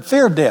we have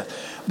fear of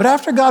death. But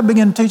after God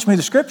began to teach me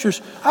the scriptures,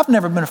 I've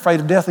never been afraid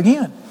of death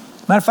again.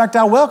 Matter of fact,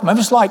 I welcome it. I'm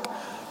just like,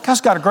 God's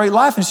got a great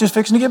life, and it's just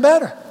fixing to get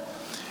better.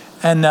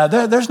 And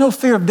there's no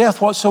fear of death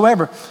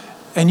whatsoever.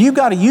 And you've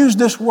got to use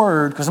this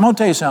word, because I'm going to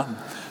tell you something.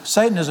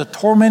 Satan is a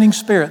tormenting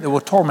spirit that will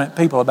torment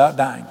people about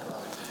dying,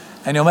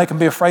 and he'll make them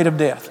be afraid of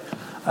death.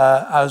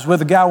 I was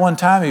with a guy one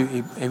time.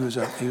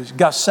 He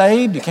got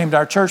saved. He came to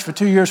our church for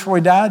 2 years before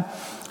he died.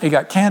 He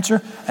got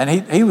cancer, and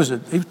he was a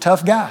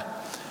tough guy.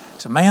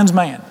 He's a man's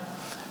man.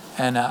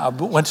 And I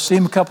went to see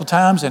him a couple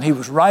times, and he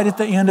was right at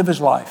the end of his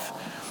life.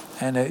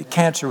 And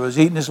cancer was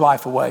eating his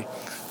life away.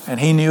 And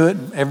he knew it,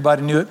 and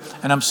everybody knew it.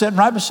 And I'm sitting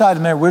right beside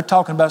him there. We're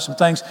talking about some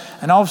things.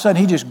 And all of a sudden,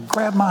 he just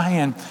grabbed my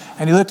hand,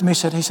 and he looked at me and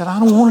said, I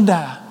don't want to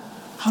die.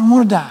 I don't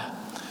want to die.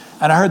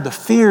 And I heard the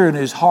fear in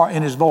his heart,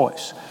 in his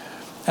voice.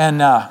 And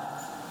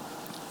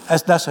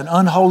that's an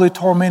unholy,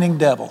 tormenting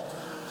devil,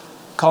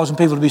 causing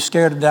people to be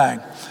scared of dying.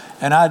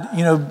 And I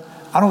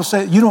don't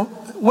say,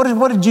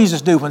 what did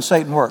Jesus do when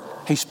Satan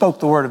worked? He spoke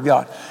the word of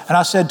God. And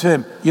I said to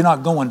him, you're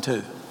not going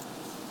to.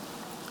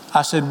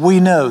 I said, we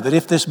know that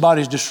if this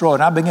body is destroyed,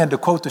 and I began to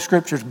quote the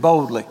scriptures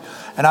boldly,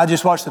 and I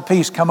just watched the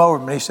peace come over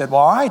him, and he said, well,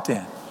 all right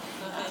then.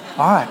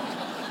 All right.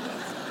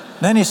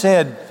 Then he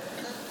said,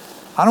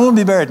 I don't want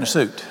to be buried in a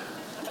suit.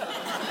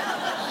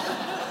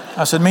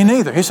 I said, me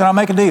neither. He said, I'll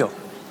make a deal.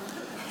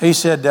 He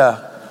said,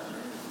 I'm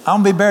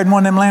going to be buried in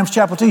one of them Lamb's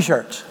Chapel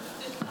t-shirts.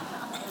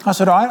 I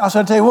said, all right. I said,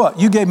 I'll tell you what,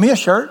 you gave me a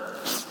shirt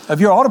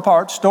of your auto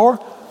parts store,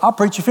 I'll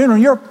preach your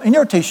funeral in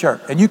your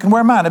t-shirt, and you can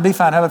wear mine. It'd be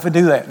fine. How about if we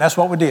do that? And that's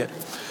what we did.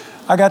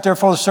 I got there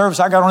for the service.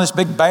 I got on this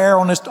big bear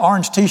on this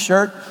orange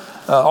t-shirt,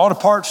 auto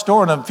parts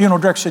store, and the funeral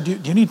director said, do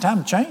you need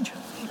time to change?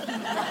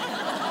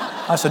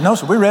 I said, no,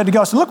 sir, we're ready to go.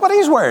 I said, look what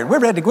he's wearing. We're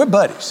ready to go. We're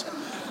buddies.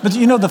 But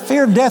the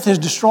fear of death is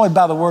destroyed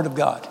by the word of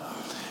God.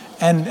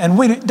 And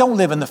we don't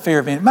live in the fear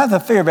of anything. Matter of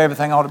fact, the fear of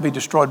everything ought to be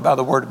destroyed by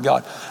the word of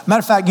God. Matter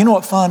of fact, you know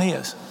what fun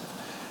is?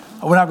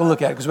 We're not going to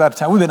look at it because we're out of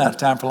time. We've been out of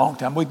time for a long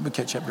time. We can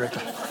catch up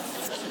directly.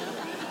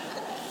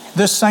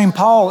 This same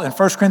Paul in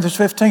 1 Corinthians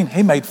 15,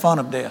 he made fun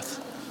of death.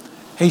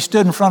 He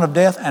stood in front of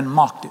death and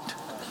mocked it.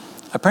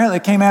 Apparently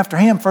it came after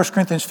him, 1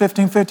 Corinthians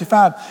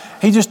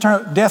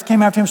 15:55. Death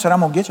came after him and said,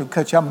 I'm going to get you,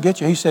 cut you, I'm going to get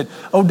you. He said,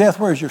 oh, death,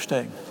 where's your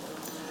sting?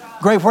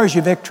 Grave, where's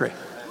your victory?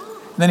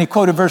 And then he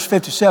quoted verse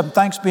 57,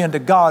 thanks be unto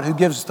God who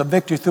gives us the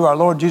victory through our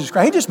Lord Jesus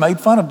Christ. He just made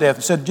fun of death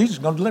and said, Jesus is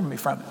going to deliver me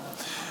from it.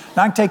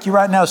 Now I can take you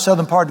right now to the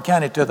southern part of the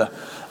county to the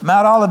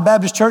Mount Olive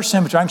Baptist Church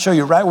Cemetery. I can show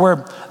you right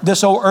where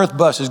this old earth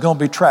bus is going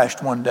to be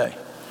trashed one day.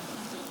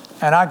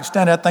 And I can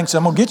stand there and think, so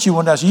I'm going to get you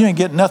one day. So you ain't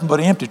getting nothing but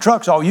an empty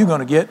truck's all you're going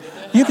to get.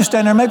 You can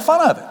stand there and make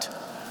fun of it.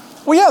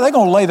 Well, yeah, they're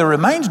going to lay the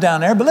remains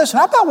down there. But listen,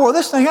 I about wore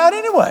this thing out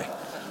anyway.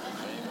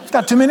 It's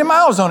got too many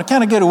miles on it.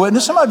 Can't I get a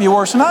witness? Some of you are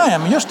worse than I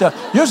am.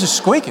 Yours is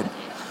squeaking.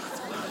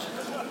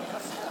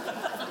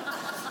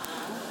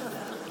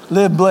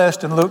 Live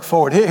blessed and look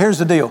forward. Here's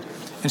the deal.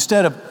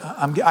 Instead of,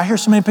 I hear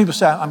so many people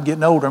say, I'm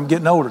getting older.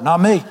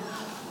 Not me.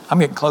 I'm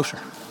getting closer.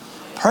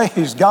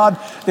 Praise God.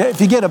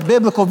 If you get a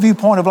biblical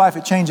viewpoint of life,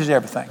 it changes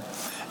everything.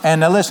 And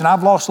now listen,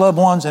 I've lost loved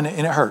ones and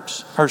it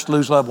hurts. Hurts to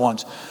lose loved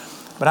ones.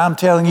 But I'm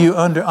telling you,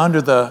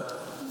 under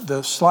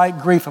the slight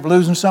grief of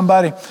losing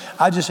somebody,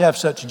 I just have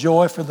such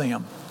joy for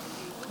them,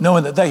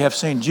 knowing that they have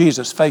seen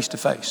Jesus face to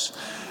face.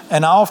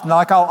 And I often,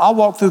 I'll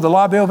walk through the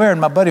lobby over there,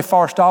 and my buddy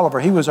Forrest Oliver,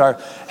 he was our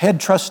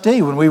head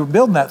trustee when we were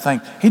building that thing.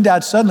 He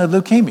died suddenly of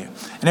leukemia.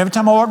 And every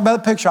time I walk by the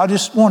picture, I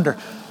just wonder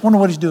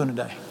what he's doing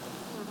today.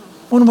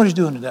 Wonder what he's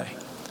doing today.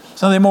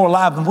 So they're more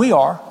alive than we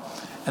are,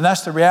 and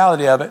that's the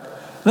reality of it.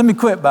 Let me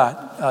quit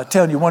by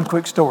telling you one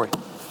quick story.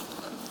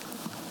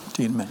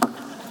 See you in a minute.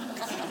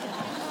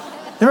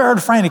 You ever heard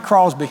of Fanny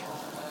Crosby?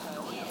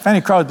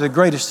 Fanny Crosby, the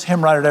greatest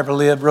hymn writer that ever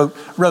lived,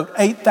 wrote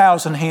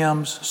 8,000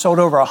 hymns, sold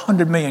over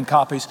 100 million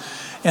copies.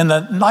 From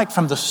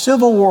the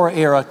Civil War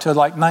era to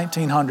like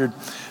 1900,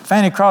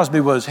 Fanny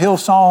Crosby was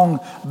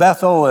Hillsong,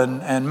 Bethel,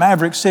 and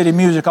Maverick City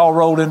music all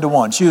rolled into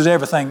one. She was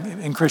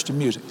everything in Christian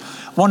music.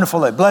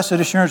 Wonderful. Blessed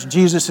assurance,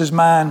 Jesus is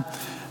mine,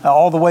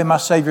 all the way my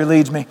Savior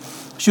leads me.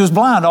 She was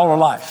blind all her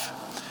life.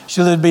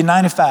 She lived to be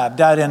 95,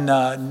 died in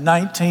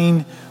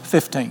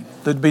 1915,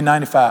 lived to be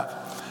 95.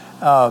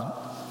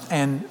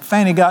 And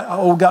Fanny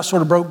got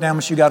sort of broke down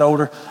when she got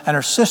older, and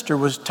her sister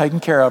was taking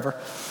care of her.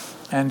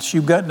 And she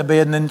got into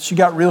bed, and then she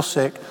got real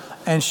sick,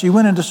 and she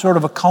went into sort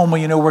of a coma,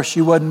 where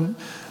she wasn't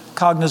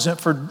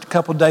cognizant for a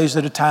couple of days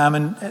at a time,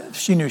 and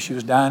she knew she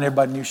was dying.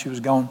 Everybody knew she was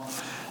gone.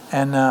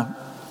 And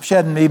she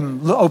hadn't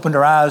even opened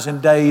her eyes in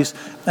days.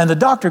 And the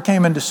doctor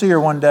came in to see her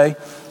one day,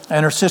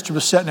 and her sister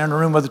was sitting there in the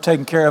room with her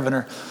taking care of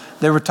her.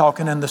 They were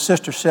talking, and the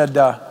sister said,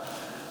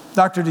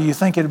 Doctor, do you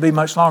think it'll be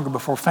much longer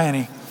before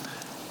Fanny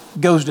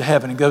goes to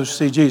heaven and goes to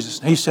see Jesus?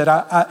 And he said,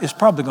 it's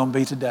probably going to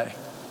be today.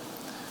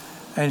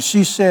 And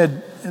she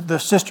said, the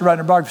sister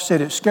writing her biography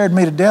said, it scared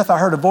me to death. I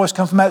heard a voice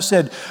come from that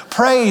said,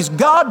 praise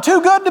God,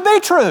 too good to be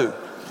true.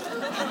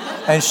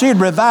 And she had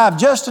revived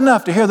just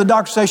enough to hear the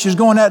doctor say she was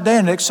going that day,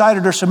 and it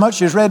excited her so much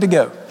she was ready to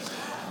go.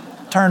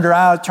 Turned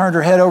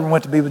her head over and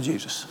went to be with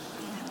Jesus.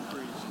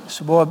 I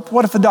said, boy,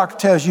 what if the doctor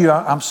tells you,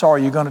 I'm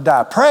sorry, you're going to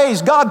die?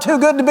 Praise God, too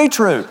good to be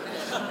true.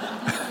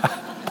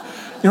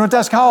 You know what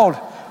that's called?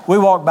 We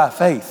walk by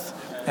faith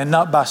and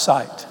not by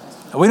sight.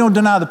 We don't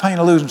deny the pain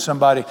of losing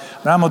somebody,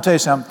 but I'm going to tell you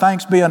something.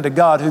 Thanks be unto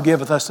God who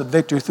giveth us the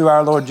victory through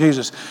our Lord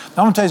Jesus. I'm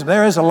going to tell you something.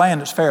 There is a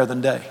land that's fairer than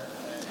day.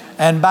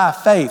 And by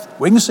faith,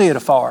 we can see it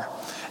afar.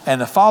 And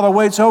the Father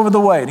waits over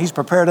the way, and He's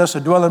prepared us a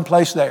dwelling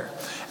place there.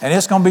 And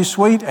it's going to be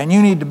sweet, and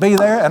you need to be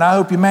there. And I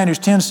hope you manage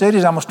 10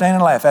 cities. I'm going to stand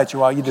and laugh at you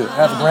while you do it.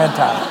 Have a grand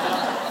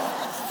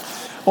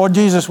time. Lord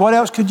Jesus, what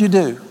else could you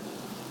do?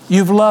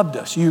 You've loved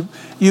us.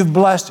 You've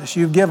blessed us.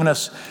 You've given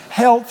us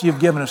health. You've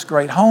given us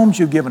great homes.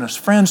 You've given us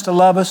friends to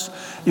love us.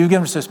 You've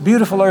given us this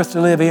beautiful earth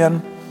to live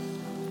in.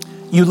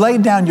 You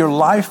laid down your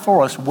life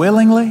for us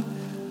willingly.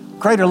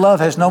 Greater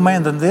love has no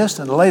man than this,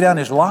 than to lay down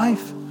his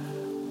life.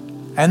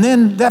 And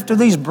then after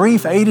these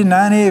brief 80,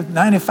 90,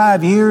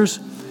 95 years,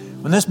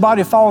 when this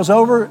body falls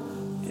over,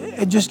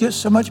 it just gets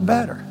so much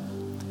better.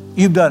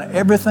 You've done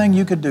everything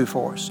you could do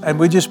for us. And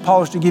we just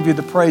pause to give you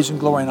the praise and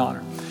glory and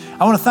honor.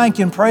 I want to thank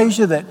you and praise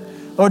you that,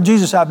 Lord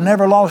Jesus, I've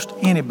never lost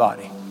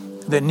anybody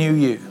that knew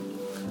you.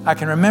 I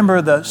can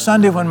remember the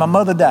Sunday when my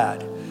mother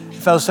died.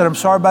 The fellow said, I'm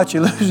sorry about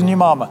you losing your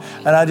mama.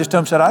 And I just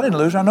told him, said, I didn't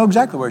lose her. I know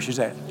exactly where she's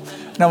at.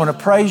 And I want to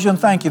praise you and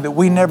thank you that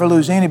we never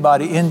lose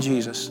anybody in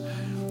Jesus.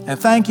 And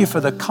thank you for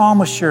the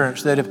calm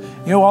assurance that if,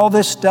 all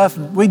this stuff,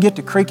 we get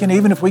to creaking,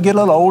 even if we get a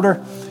little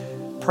older,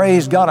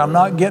 praise God, I'm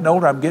not getting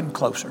older, I'm getting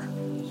closer.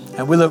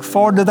 And we look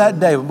forward to that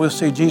day when we'll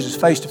see Jesus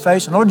face to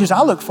face. And Lord Jesus,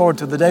 I look forward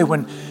to the day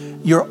when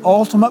your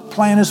ultimate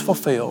plan is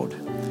fulfilled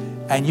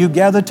and you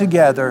gather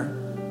together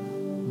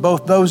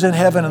both those in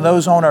heaven and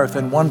those on earth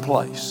in one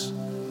place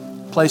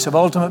of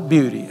ultimate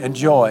beauty and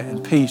joy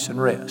and peace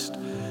and rest.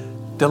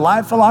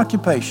 Delightful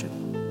occupation.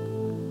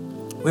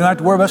 We don't have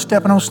to worry about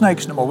stepping on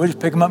snakes no more. We just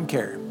pick them up and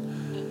carry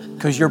them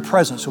because your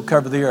presence will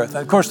cover the earth. And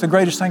of course, the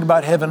greatest thing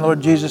about heaven,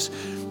 Lord Jesus,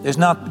 is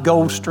not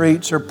gold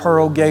streets or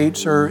pearl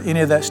gates or any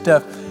of that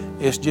stuff.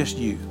 It's just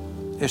you.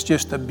 It's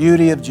just the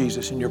beauty of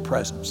Jesus in your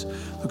presence.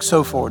 Look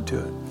so forward to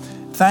it.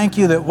 Thank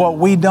you that what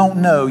we don't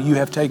know, you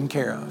have taken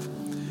care of.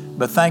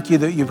 But thank you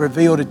that you've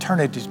revealed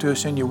eternity to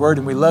us in your word,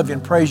 and we love you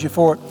and praise you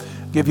for it.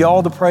 Give you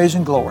all the praise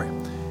and glory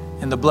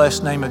in the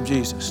blessed name of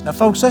Jesus. Now,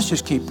 folks, let's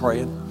just keep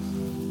praying.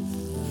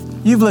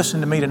 You've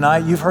listened to me tonight.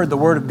 You've heard the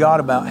word of God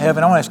about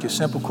heaven. I want to ask you a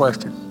simple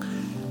question.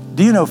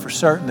 Do you know for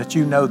certain that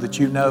you know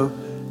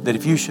that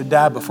if you should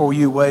die before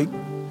you wake,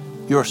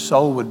 your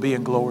soul would be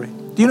in glory?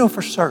 Do you know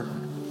for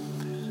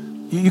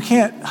certain? You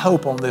can't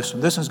hope on this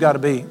one. This one's got to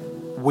be,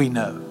 we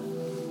know.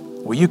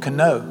 Well, you can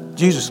know.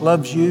 Jesus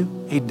loves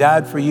you. He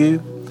died for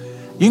you.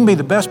 You can be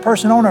the best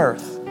person on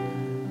earth.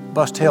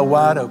 Bust hell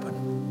wide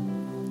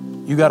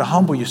open. You got to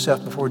humble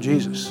yourself before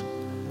Jesus.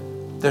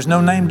 There's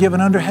no name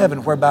given under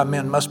heaven whereby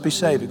men must be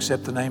saved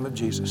except the name of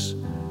Jesus.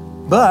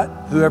 But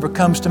whoever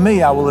comes to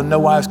me, I will in no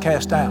wise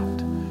cast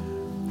out.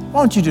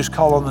 Why don't you just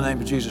call on the name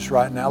of Jesus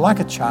right now, like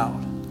a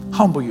child.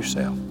 Humble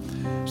yourself.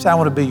 Say, I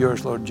want to be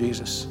yours, Lord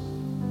Jesus.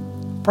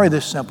 Pray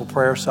this simple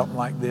prayer, something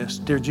like this.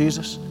 Dear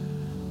Jesus,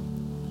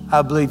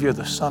 I believe you're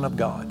the Son of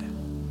God.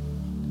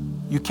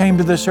 You came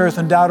to this earth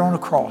and died on a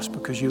cross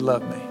because you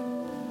loved me.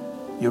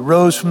 You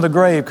rose from the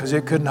grave because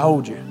it couldn't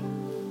hold you.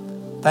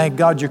 Thank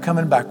God you're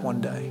coming back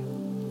one day.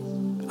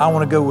 I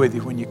want to go with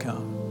you when you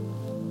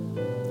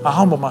come. I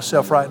humble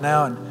myself right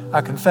now and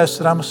I confess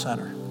that I'm a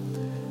sinner.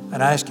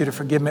 And I ask you to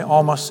forgive me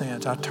all my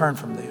sins. I turn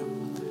from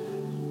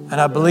them.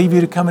 And I believe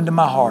you to come into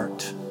my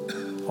heart.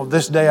 On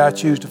this day I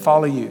choose to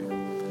follow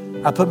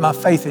you. I put my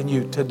faith in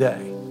you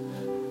today.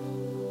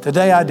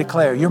 Today I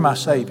declare you're my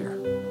Savior.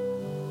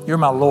 You're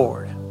my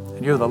Lord.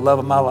 And you're the love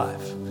of my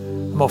life.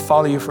 I'm going to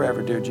follow you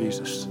forever, dear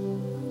Jesus.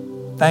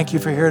 Thank you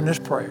for hearing this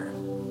prayer.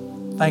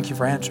 Thank you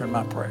for answering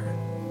my prayer.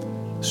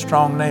 In the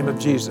strong name of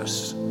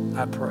Jesus,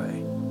 I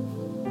pray.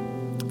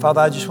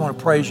 Father, I just want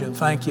to praise you and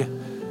thank you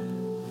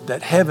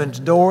that heaven's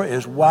door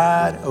is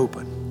wide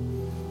open.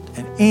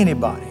 And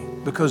anybody,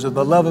 because of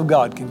the love of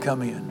God, can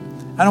come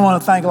in. I don't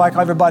want to thank, like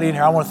everybody in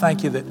here, I want to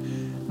thank you that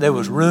there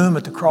was room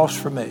at the cross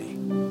for me.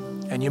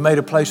 And you made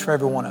a place for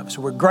every one of us.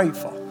 So we're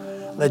grateful.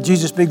 Let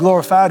Jesus be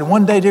glorified. And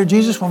one day, dear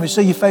Jesus, when we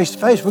see you face to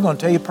face, we're going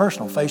to tell you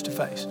personal, face to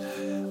face.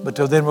 But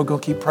till then, we're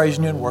going to keep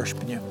praising you and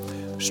worshiping you.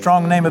 In the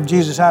strong name of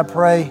Jesus, I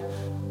pray.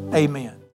 Amen.